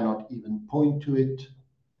 we cannot even point to it.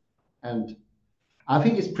 And I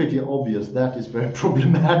think it's pretty obvious that is very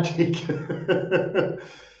problematic.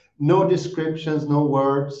 No descriptions, no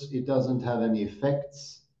words, it doesn't have any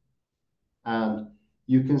effects. And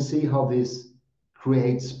you can see how this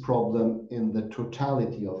creates problem in the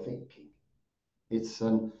totality of thinking. It's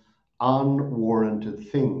an unwarranted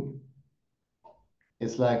thing.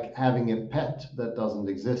 It's like having a pet that doesn't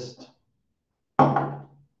exist.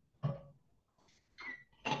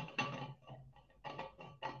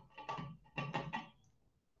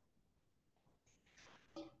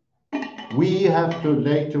 We have to,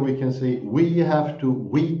 later we can see, we have to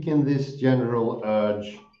weaken this general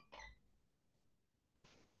urge.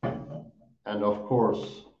 And of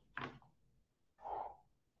course,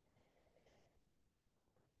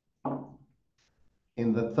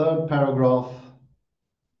 in the third paragraph,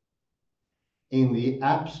 in the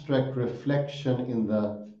abstract reflection, in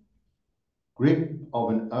the grip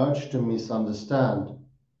of an urge to misunderstand,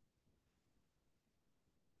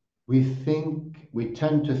 we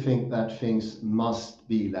tend to think that things must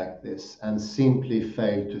be like this and simply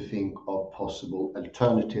fail to think of possible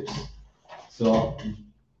alternatives. So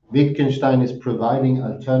Wittgenstein is providing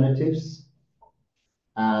alternatives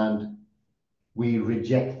and we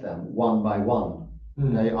reject them one by one.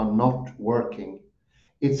 They are not working.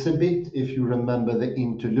 It's a bit, if you remember, the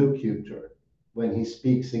interlocutor when he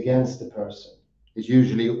speaks against the person. It's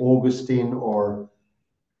usually Augustine or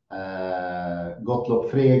Gottlob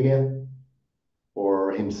Frege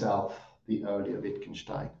or himself, the earlier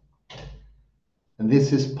Wittgenstein. And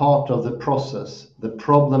this is part of the process. The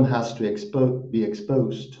problem has to be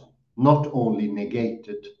exposed, not only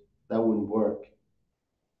negated. That wouldn't work.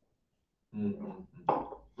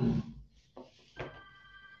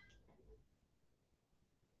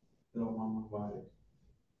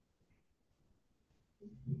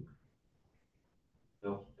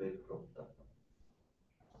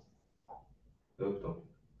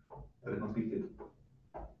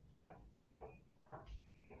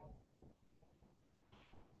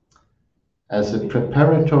 As a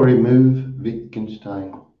preparatory move,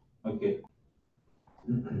 Wittgenstein. Okay.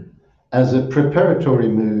 As a preparatory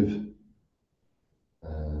move,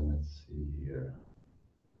 let's see here.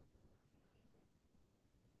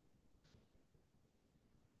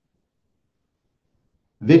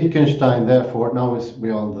 Wittgenstein, therefore, now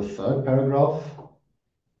we're on the third paragraph.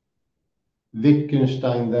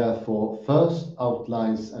 Wittgenstein, therefore, first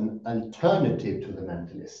outlines an alternative to the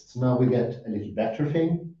mentalists. Now we get a little better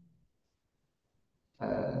thing.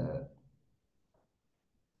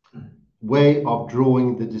 Way of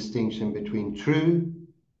drawing the distinction between true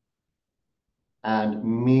and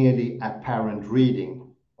merely apparent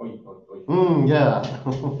reading. Yeah.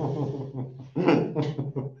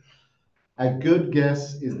 A good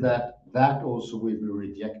guess is that also will be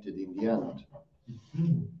rejected in the end.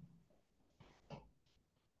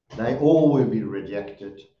 They all will be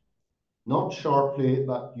rejected. Not sharply,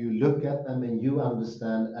 but you look at them and you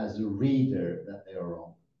understand as a reader that they are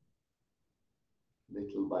wrong.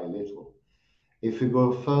 Little by little. If we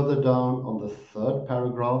go further down on the third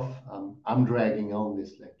paragraph, I'm dragging on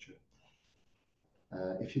this lecture.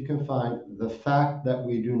 If you can find the fact that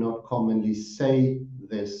we do not commonly say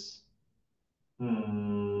this,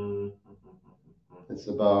 it's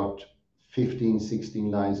about 15, 16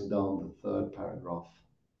 lines down the third paragraph.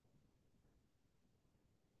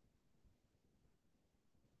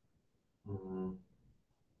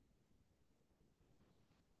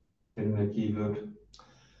 In a keyword.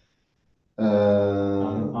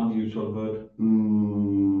 Unusual word.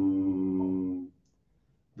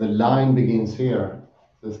 The line begins here.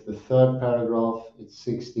 This is the third paragraph. It's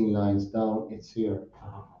 16 lines down. It's here.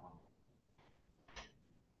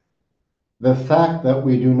 The fact that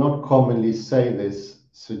we do not commonly say this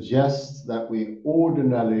suggests that we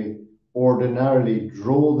ordinarily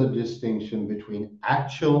draw the distinction between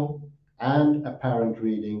actual and apparent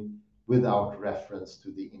reading without reference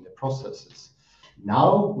to the inner processes.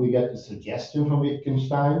 Now we get a suggestion from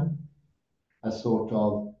Wittgenstein, a sort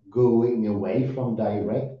of going away from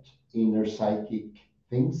direct inner psychic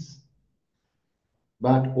things.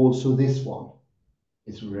 But also this one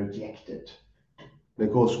is rejected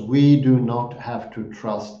because we do not have to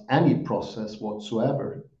trust any process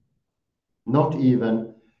whatsoever, not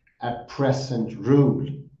even a present rule.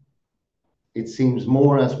 It seems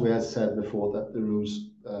more, as we have said before, that the rules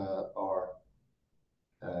are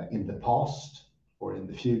in the past or in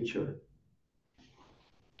the future.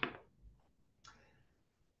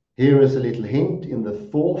 Here is a little hint in the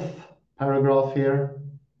fourth paragraph here.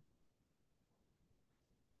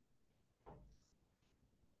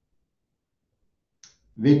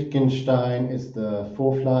 Wittgenstein is the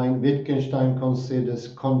fourth line. Wittgenstein considers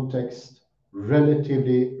context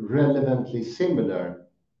relatively relevantly similar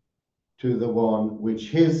to the one which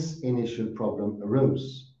his initial problem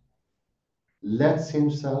arose, lets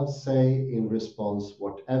himself say in response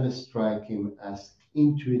whatever strike him as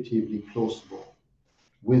intuitively plausible,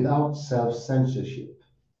 without self-censorship.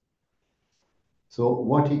 So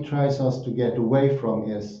what he tries us to get away from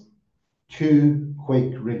is too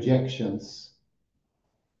quick rejections.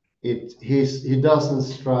 He doesn't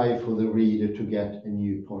strive for the reader to get a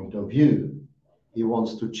new point of view. He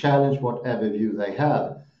wants to challenge whatever view they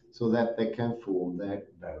have so that they can form their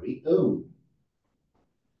very own.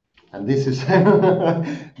 And this is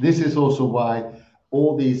this is also why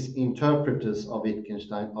all these interpreters of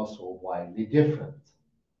Wittgenstein are so widely different.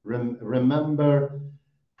 Remember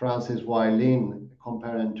Francis Wylin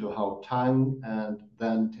comparing to how Tang and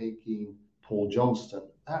then taking Paul Johnston,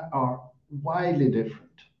 that are widely different.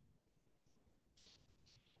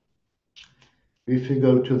 If you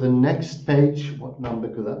go to the next page, what number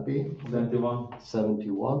could that be? 71.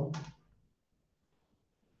 71.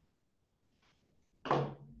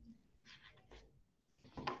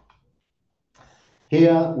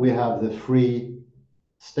 Here we have the 3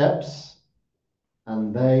 steps,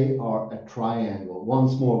 and they are a triangle.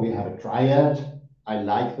 Once more, we have a triad. I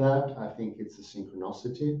like that. I think it's a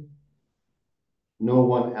synchronicity. No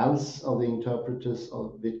one else of the interpreters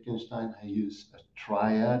of Wittgenstein has used a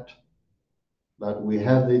triad, but we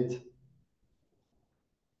had it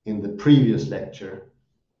in the previous lecture.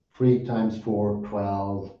 3 times 4,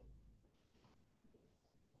 12.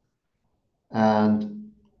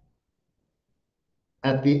 And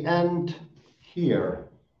at the end here,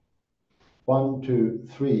 1, 2,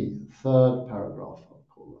 3, third paragraph, I'll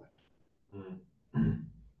call that.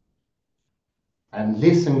 And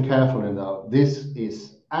listen carefully now. This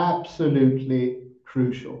is absolutely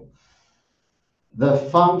crucial. The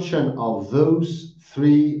function of those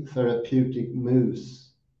 3 therapeutic moves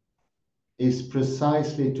is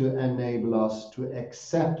precisely to enable us to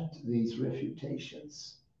accept these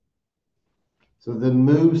refutations. So the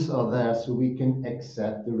moves are there so we can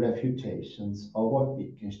accept the refutations of what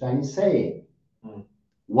Wittgenstein is saying,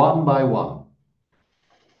 one by one.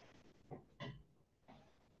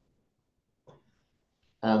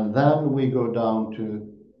 And then we go down to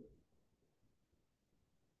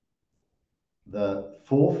the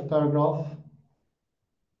 4th paragraph.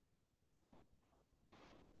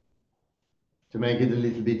 To make it a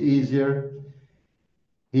little bit easier,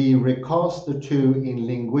 he recast the 2 in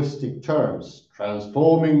linguistic terms,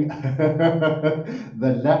 transforming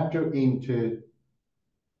the latter into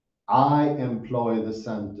I employ the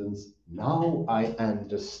sentence, now I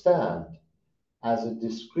understand, as a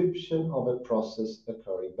description of a process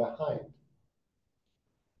occurring behind.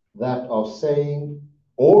 That of saying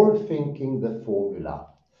or thinking the formula.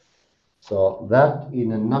 So that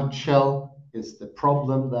in a nutshell is the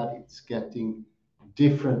problem, that it's getting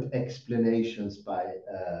different explanations by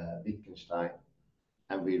Wittgenstein.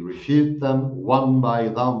 And we refute them one by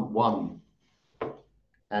one.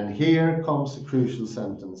 And here comes a crucial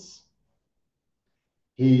sentence.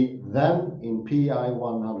 He then, in PI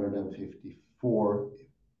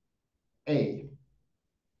 154a,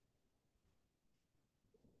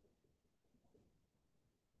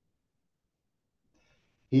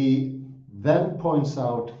 he then points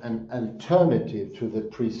out an alternative to the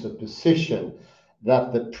presupposition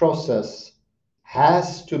that the process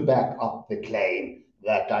has to back up the claim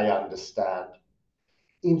that I understand.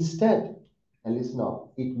 Instead, and listen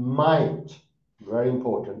up, it might, very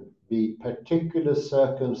important, be particular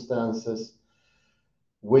circumstances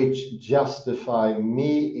which justify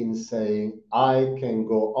me in saying I can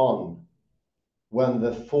go on when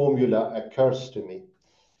the formula occurs to me.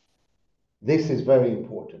 This is very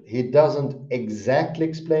important. He doesn't exactly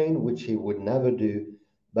explain, which he would never do,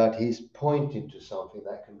 but he's pointing to something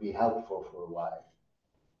that can be helpful for a while.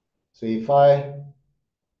 So if I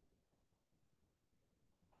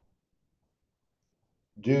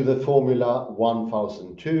do the formula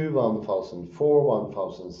 1002, 1004,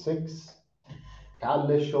 1006,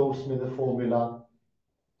 Kalle shows me the formula,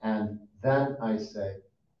 and then I say,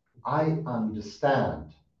 I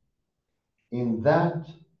understand. In that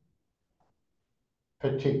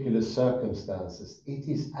particular circumstances, it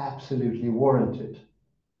is absolutely warranted.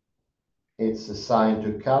 It's assigned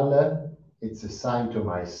to Kalle, it's assigned to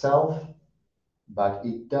myself, but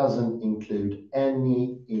it doesn't include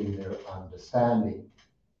any inner understanding.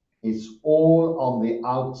 It's all on the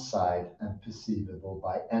outside and perceivable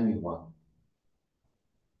by anyone.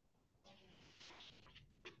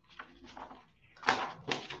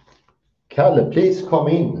 Kalle, please come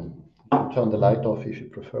in. Turn the light off if you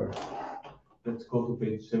prefer. Let's go to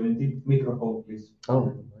page 70. Microphone, please.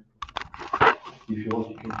 Oh. if you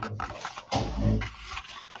also can.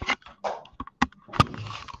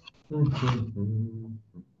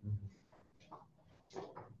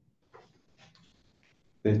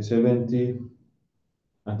 Page 70,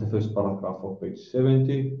 and the first paragraph of page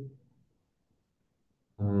 70.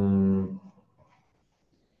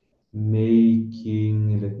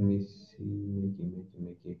 Making, let me see,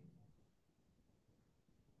 making.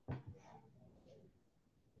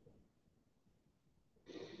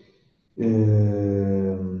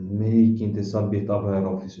 Making the subject aware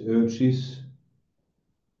of his urges.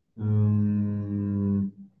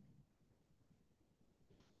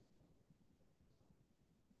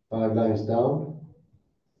 5 lines down.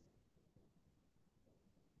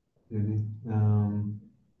 Really?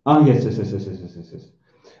 Yes.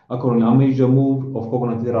 Accordingly, a major move of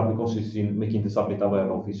cognitive therapy consists in making the subject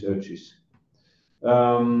aware of his urges.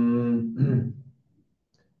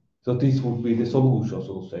 So this would be the solution,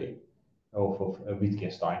 so to say, of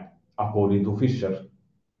Wittgenstein, according to Fischer.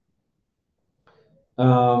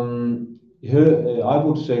 I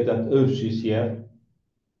would say that urges here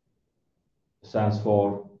stands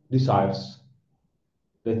for desires.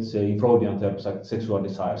 Let's say in Freudian terms, like sexual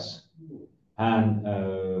desires. And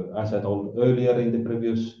as I told earlier in the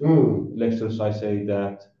previous lectures, I say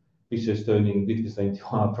that Fischer is turning Wittgenstein into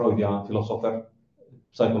a Freudian philosopher,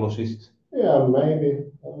 psychologist. Yeah,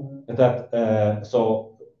 maybe.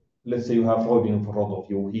 So let's say you have Freud in front of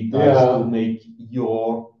you. He tries to make you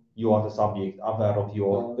are the subject, aware of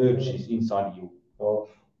your urges inside you. Oh,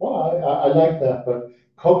 well, I like that, but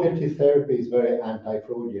cognitive therapy is very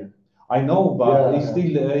anti-Freudian. I know, but he's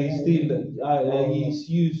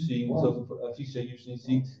using Fischer using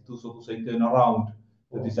it to, so to say, turn around.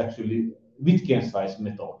 That is actually Wittgenstein's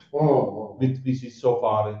method. This is so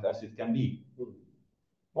far as it can be.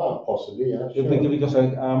 Well, possibly, yeah. Sure. Because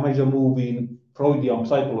a major move in Freudian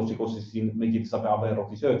psychology consists in making someone aware of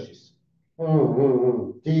his urges.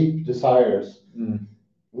 Deep desires.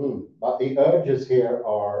 But the urges here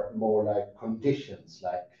are more like conditions,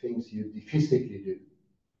 like things you physically do.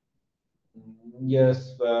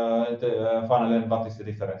 Yes, finally, what is the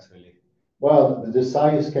difference really? Well, the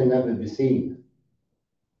desires can never be seen.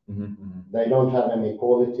 They don't have any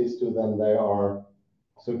qualities to them. They are,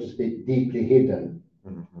 so to speak, deeply hidden.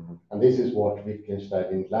 And this is what Wittgenstein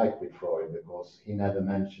didn't like with Freud, because he never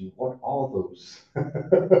mentioned what are those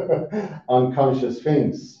unconscious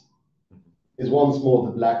things. Is once more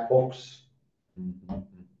the black box.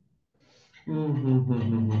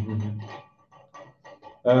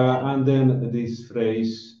 And then this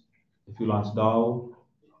phrase, a few lines down,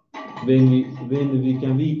 when we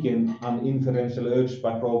can weaken an inferential urge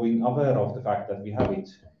by growing aware of the fact that we have it.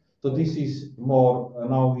 So this is more,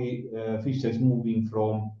 now Fischer is moving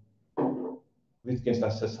from Wittgenstein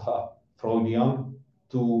as a Freudian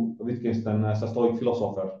to Wittgenstein as a Stoic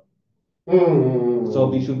philosopher. So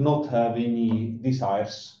we should not have any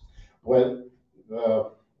desires. Well,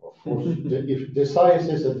 of course, if desires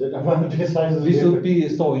is a desires, we should be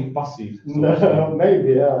Stoic passive. No,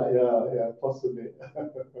 maybe, yeah, possibly.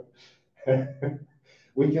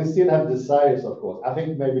 We can still have desires, of course. I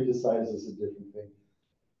think maybe desires is a different thing.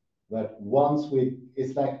 But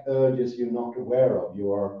it's like urges you're not aware of.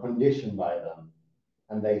 You are conditioned by them,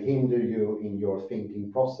 and they hinder you in your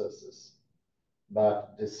thinking processes.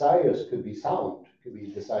 But desires could be sound, could be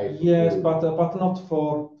desires. Yes, but not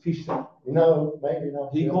for Fischer. No, maybe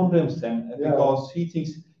not. He condemns them because he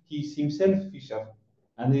thinks he's himself Fischer,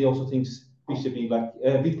 and he also thinks Fischer being like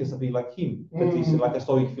Wittgenstein being like him. That he's like a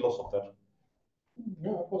Stoic philosopher.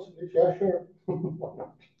 Yeah, possibly. Yeah, sure.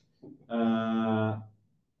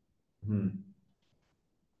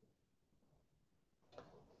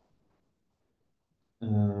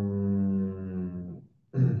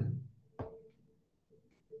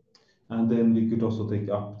 And then we could also take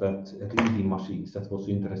up that reading machines. That was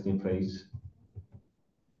an interesting phrase.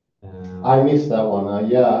 I missed that one.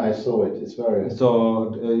 Yeah, I saw it. It's very.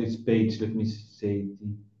 So it's page. Let me say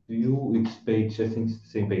to you. It's page. I think it's the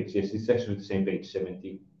same page. Yes, it's actually the same page.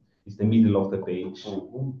 70. It's the middle of the page.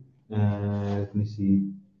 Let me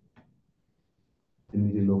see. The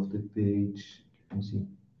middle of the page. Let me see.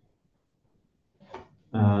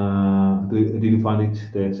 Did you find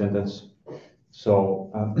it? The sentence. So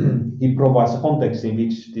he provides a context in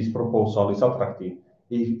which this proposal is attractive.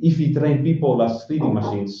 If we train people as reading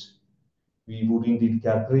machines, we would indeed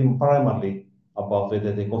care primarily about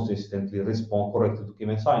whether they consistently respond correctly to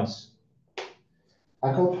given signs.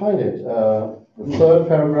 I can't find it. The third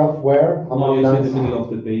paragraph, where? How many it's lines? in the middle of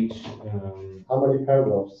the page. How many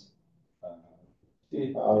paragraphs?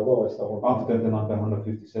 After the number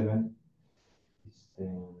 157. It's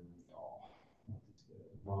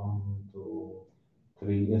 1, 2,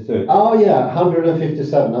 30. Oh yeah,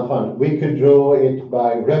 157, I found it. We could draw it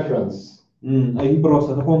by reference. He brought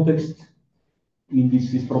the context in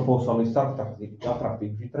this proposal is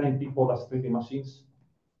attractive. We train people as 3D machines.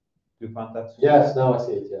 Do you find that? Yes, now I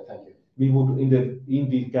see it. Yeah, thank you. We would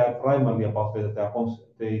indeed care primarily about whether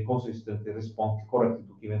they consistently respond correctly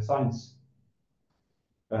to given signs.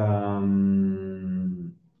 So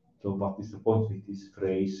what is the point with this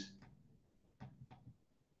phrase?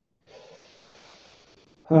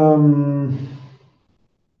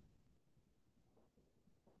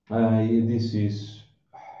 This is,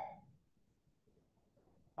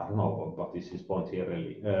 I don't know what is his point here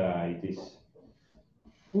really. It is.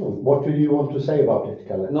 What do you want to say about it,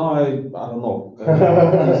 Kalle? No, I don't know.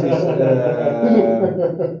 This is.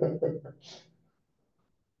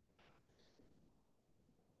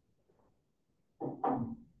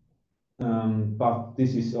 But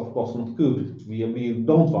this is of course not good. We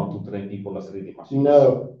don't want to train people as 3D machines.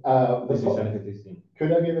 No. This is a negative thing.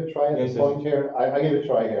 Could I give a try at Yes, the point here? I give a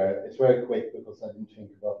try here. It's very quick because I didn't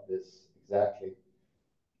think about this exactly.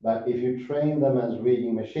 But if you train them as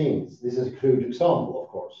reading machines, this is a crude example, of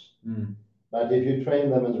course. But if you train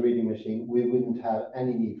them as reading machine, we wouldn't have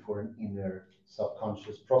any need for an inner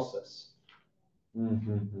subconscious process.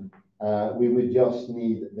 We would just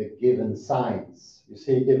need the given signs. You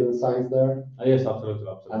see given signs there? Yes, absolutely.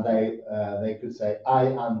 And they could say, I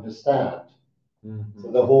understand. So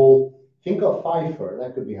the whole, think of Pfeiffer,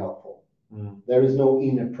 that could be helpful. There is no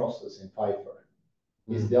inner process in Pfeiffer.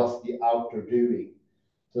 It's just the outer doing.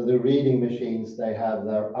 So the reading machines, they have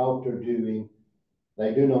their outer doing.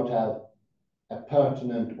 They do not have a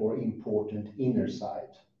pertinent or important inner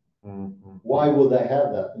side. Why would they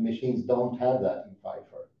have that? The machines don't have that in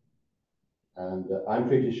Pfeiffer. And I'm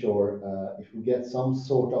pretty sure if we get some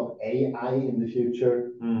sort of AI in the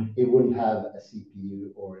future, it wouldn't have a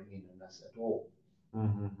CPU or an innerness at all.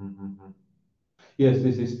 Yes,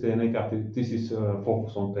 this is the negative. This is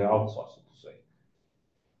focus on the outside, so to say.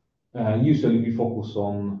 Usually we focus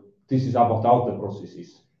on, this is about outer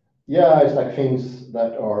processes. Yeah, it's like things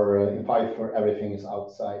that are in Pfeiffer, everything is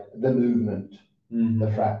outside. The movement,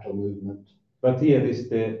 the fractal movement. But here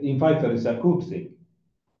is in Pfeiffer is a good thing,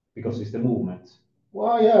 because it's the movement.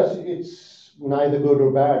 Well, yes, it's neither good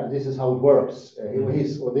or bad. This is how it works.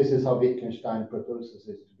 This is how Wittgenstein proposes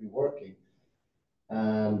it to be working.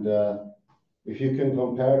 And if you can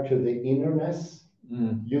compare to the innerness,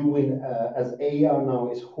 you will, as AI now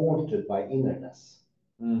is haunted by innerness.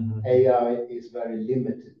 AI is very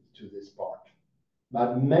limited to this part.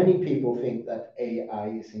 But many people think that AI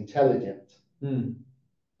is intelligent.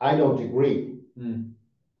 I don't agree. And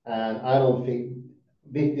I don't think,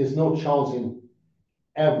 there's no chance in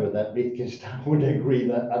ever that Wittgenstein would agree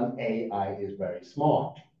that an AI is very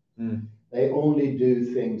smart. They only do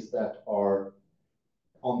things that are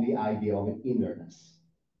on the idea of an innerness.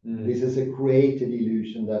 This is a created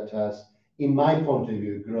illusion that has, in my point of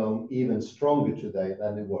view, grown even stronger today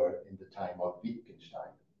than they were in the time of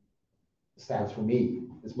Wittgenstein. It stands for me,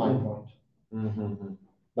 it's my point.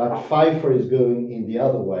 But Pfeiffer is going in the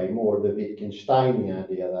other way, more the Wittgensteinian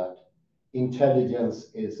idea that intelligence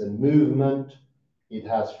is a movement, it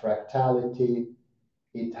has fractality,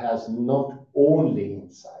 it has not only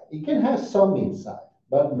insight. It can have some insight,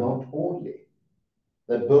 but not only.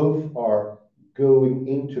 That both are going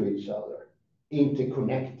into each other,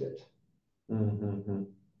 interconnected. For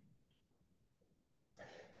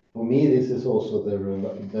me, this is also the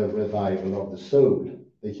revival of the soul,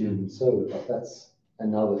 the human soul, but that's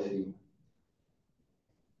another theme.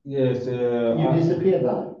 Yes. You disappeared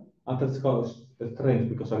now. That's strange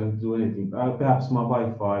because I didn't do anything. Perhaps my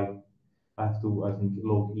Wi-Fi, I have to, I think,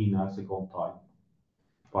 log in a second time.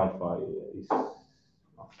 Wi-Fi is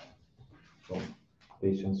so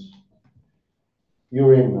patience.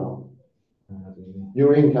 You're in now. Really.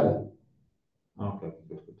 You're in, Kalle. Okay,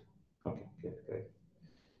 good. Okay, great.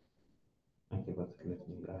 Okay, but let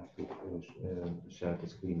me, I have to share the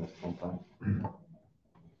screen at one time.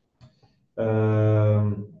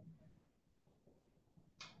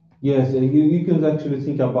 Yes, you can actually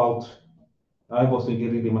think about, I was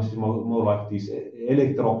thinking really much more like these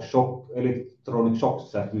electronic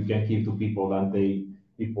shocks that you can give to people and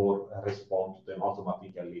people respond to them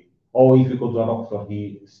automatically. Or if you go to a doctor,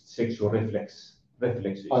 he checks your reflexes.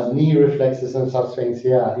 Knee reflexes and such things,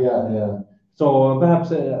 yeah. So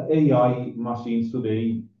perhaps AI machines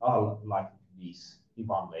today are like these in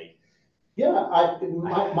one way. Yeah,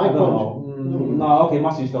 my point. No, okay,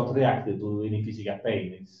 machines don't react to any physical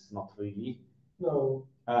pain. It's not really. No.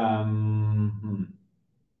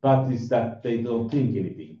 But is that they don't think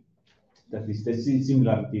anything. That is the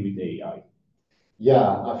similarity with AI.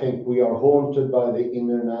 Yeah, I think we are haunted by the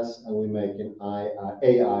innerness, and we make an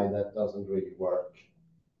AI that doesn't really work.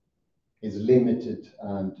 It's limited,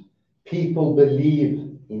 and people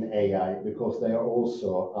believe in AI because they are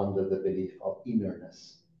also under the belief of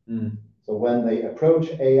innerness. So when they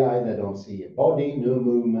approach AI, they don't see a body, no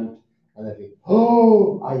movement, and they think,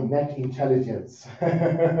 oh, I met intelligence,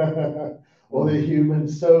 or the human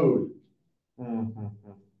soul.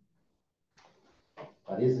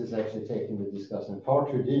 But this is actually taking the discussion far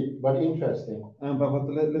too deep, but interesting. But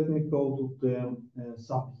let me go to the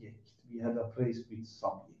subject. We had a phrase with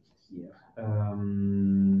subject here.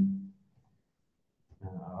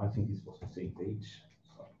 I think this was the same page.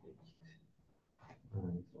 Subject.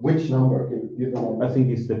 Which number? You know? I think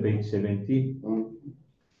it's the page 70.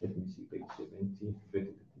 Let me see, page 70. Where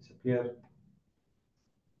did it disappear?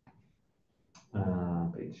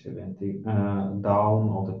 Page 70. Down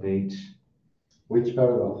on the page. Which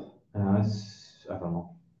paragraph? I don't know.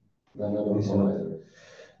 Then I don't know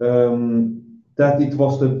either. That it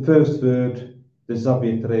was the first word the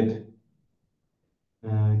subject read.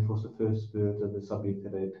 It was the first word that the subject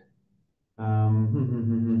read. I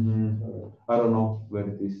don't know where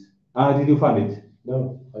it is. Did you find it?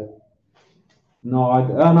 No. No,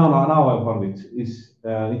 now I found it. It's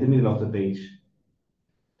in the middle of the page.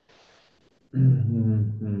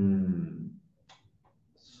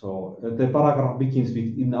 So the paragraph begins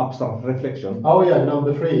with in abstract reflection. Oh yeah,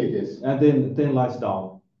 number 3 it is. And then 10 lines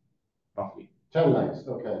down, roughly. 10 lines,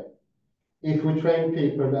 okay. If we train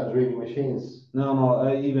people as reading machines. No,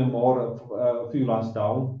 even more, a few lines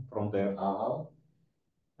down from there.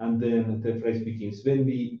 And then the phrase begins, when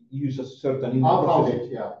we use a certain process,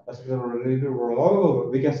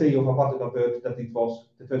 we can say of a particular word that it was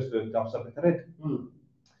the first word the subject read.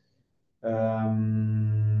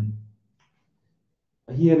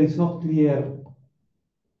 Here it's not clear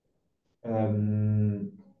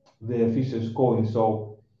where Fischer is going.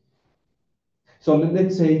 So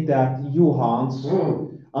let's say that you, Hans,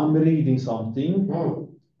 I'm reading something,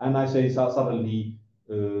 and I say suddenly,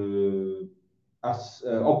 as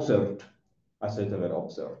observed. I said the word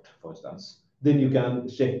observed, for instance. Then you can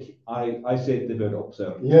check. I said the word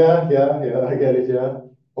observed. Yeah, I get it. Yeah,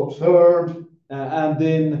 observed. And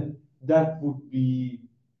then that would be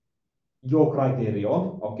your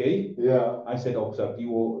criterion, okay? Yeah. I said observed.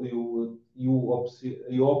 You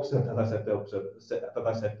observed that I said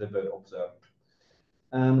the word observed.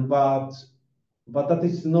 But that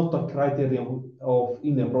is not a criterion of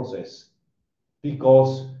inner process,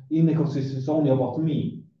 because inner process is only about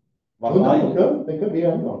me. No, they could be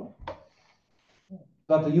anyone.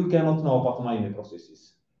 But you cannot know about my inner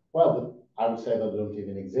processes. Well, I would say that they don't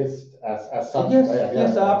even exist as such.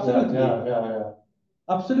 Yes, absolutely. Yeah.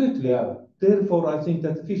 Absolutely. Yeah. Therefore, I think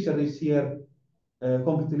that Fischer is here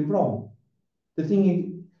completely wrong. The thing is,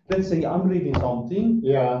 let's say I'm reading something.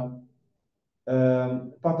 Yeah.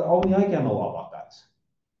 But only I can know about that.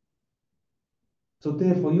 So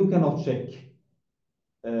therefore, you cannot check.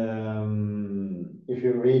 If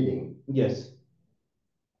you're reading. Yes.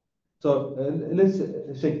 So let's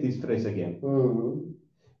check this phrase again.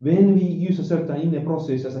 When we use a certain inner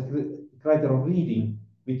process as a criterion of reading,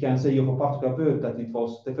 we can say of a particular word that it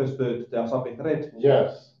was the first word the subject read.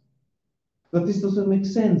 Yes. But this doesn't make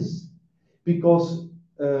sense, because.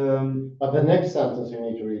 But the next sentence you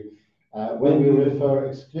need to read. When we refer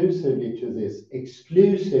exclusively to this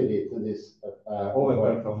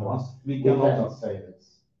performance, we cannot say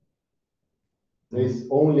this. This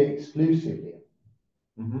only exclusively.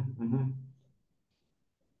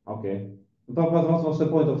 Okay. But what was the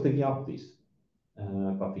point of taking up this,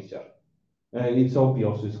 Fischer? It's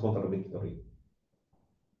obvious, it's contradictory.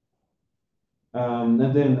 And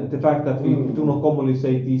then the fact that we do not commonly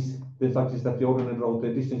say this, the fact is that the ordinary wrote the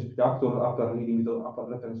distance between actor after reading with upper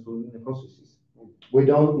reference to inner processes. We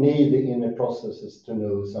don't need the inner processes to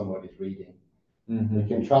know somebody's reading. We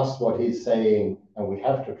can trust what he's saying, and we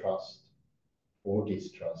have to trust or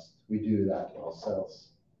distrust. We do that ourselves.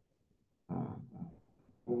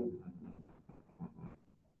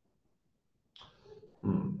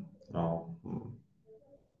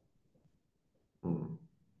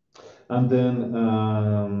 And then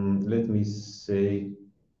let me say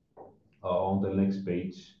on the next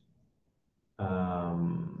page.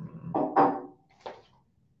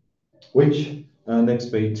 Which? Next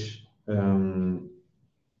page.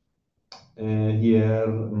 Here,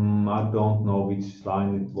 I don't know which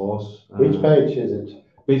line it was. Which page is it?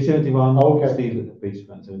 Page 71. Okay. Still page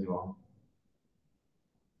 71.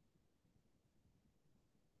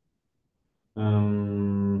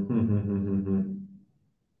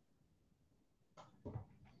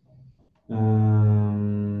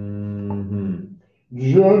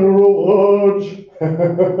 general urge.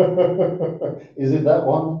 Is it that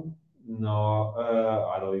one? No,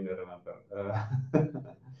 I don't even remember.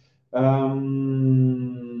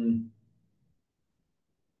 Um,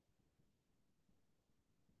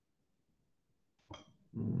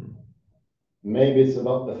 Maybe it's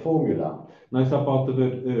about the formula. No, it's about the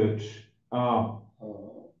word urge.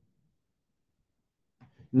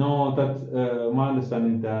 No, that my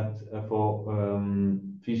understanding that for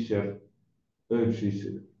Fischer, urge is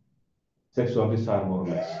sexual desire more or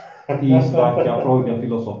less. He is like a Freudian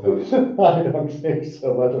philosopher. I don't think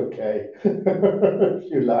so, but okay.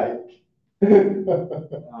 If you like.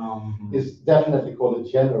 It's definitely called a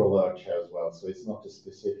general urge here as well, so it's not a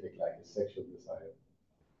specific like a sexual desire.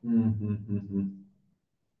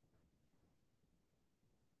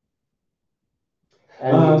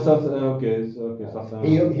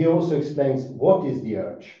 He also explains what is the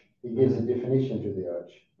urge. He gives a definition to the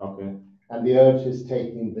urge. Okay. And the urge is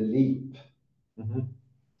taking the leap.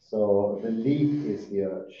 So the leap is the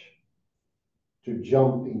urge to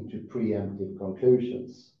jump into preemptive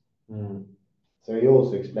conclusions. So he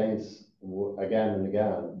also explains again and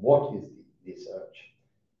again what is this urge.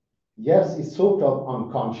 Yes, it's sort of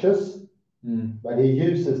unconscious, but he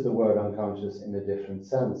uses the word unconscious in a different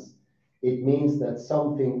sense. It means that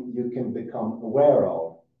something you can become aware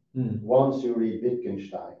of once you read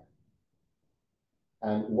Wittgenstein.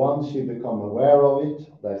 And once you become aware of it,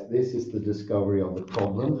 that this is the discovery of the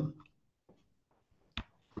problem.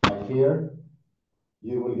 Right here,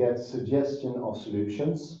 you will get suggestion of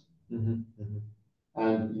solutions,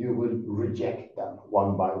 and you will reject them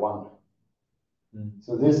one by one.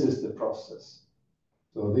 So this is the process.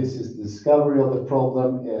 So this is the discovery of the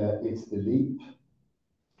problem, it's the leap.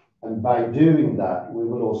 And by doing that, we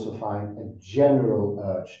will also find a general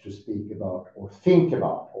urge to speak about or think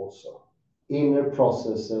about also inner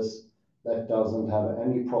processes that doesn't have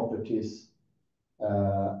any properties,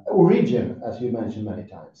 origin, as you mentioned many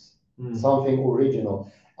times, something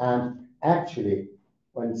original. And actually,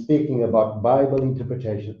 when speaking about Bible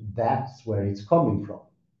interpretation, that's where it's coming from.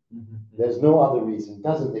 There's no other reason. It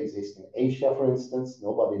doesn't exist in Asia, for instance.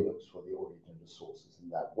 Nobody looks for the origin of the sources in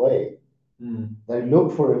that way. They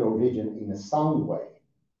look for an origin in a sound way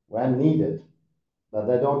when needed, but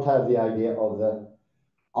they don't have the idea of the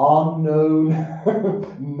unknown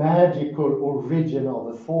magical origin of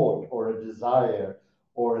a thought or a desire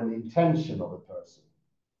or an intention of a person.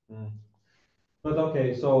 But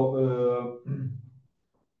okay, so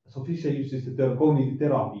Fischer uses the term cognitive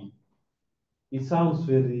therapy. It sounds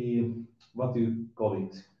very, what do you call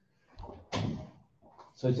it?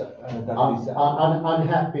 So it's unhappy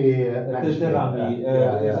therapy,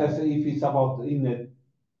 as if it's about inner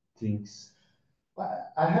things.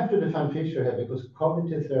 I have to defend Fischer here because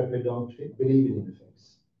cognitive therapy don't believe in inner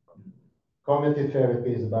things. Cognitive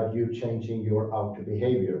therapy is about you changing your outer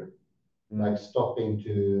behavior, like stopping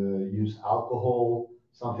to use alcohol,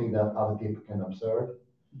 something that other people can observe.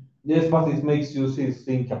 Yes, but it makes you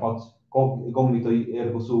think about cognitive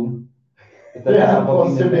ergo sum.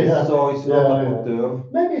 Possibly, so it's not a good term.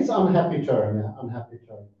 Maybe it's unhappy term, unhappy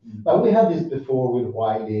term. But we had this before with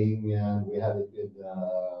Whiting, and we had it with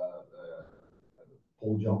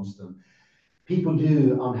Paul Johnston. People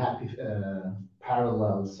do unhappy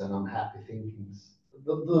parallels and unhappy thinkings.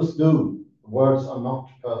 Those do. Words are not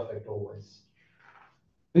perfect always.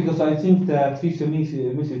 Because I think that Fischer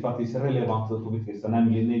misses what is relevant to Wittgenstein,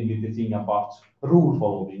 namely the thing about rule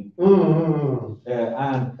following.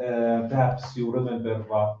 And perhaps you remember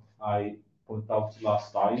what I pointed out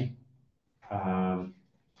last time.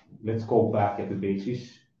 Let's go back at the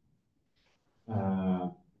pages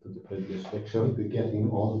to the previous lecture. We're getting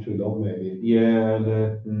on too long, maybe. Yeah.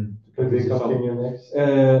 Could we continue next?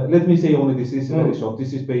 Let me say only this is very short.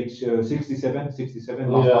 This is page 67,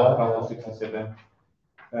 last paragraph of 67.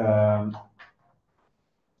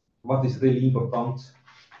 What is really important?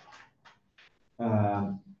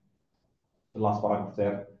 The last paragraph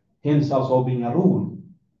there. Hence, also being a rule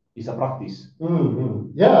is a practice.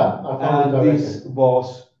 Yeah, I found and this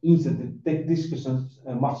was instant discussions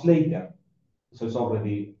much later. So it's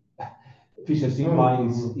already Fischer's line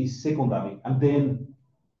is secondary, and then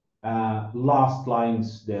last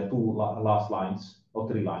lines, the two last lines or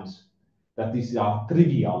three lines, that these are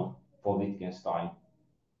trivial for Wittgenstein.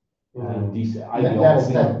 This idea let's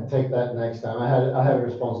take that next time. I have a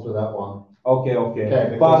response to that one. Okay.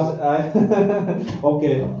 But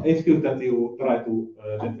okay, it's good that you try to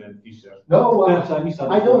defend Fischer. No,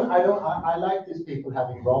 I like these people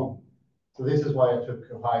having wrong. So this is why I took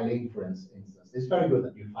Weiling, for instance. It's very good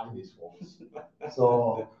that you find these faults.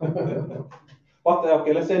 So, but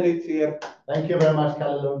okay, let's end it here. Thank you very much,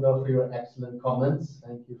 Kalle Lundberg, for your excellent comments.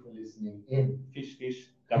 Thank you for listening in. Fish, fish,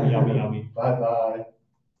 yummy, yummy, yummy. Bye-bye.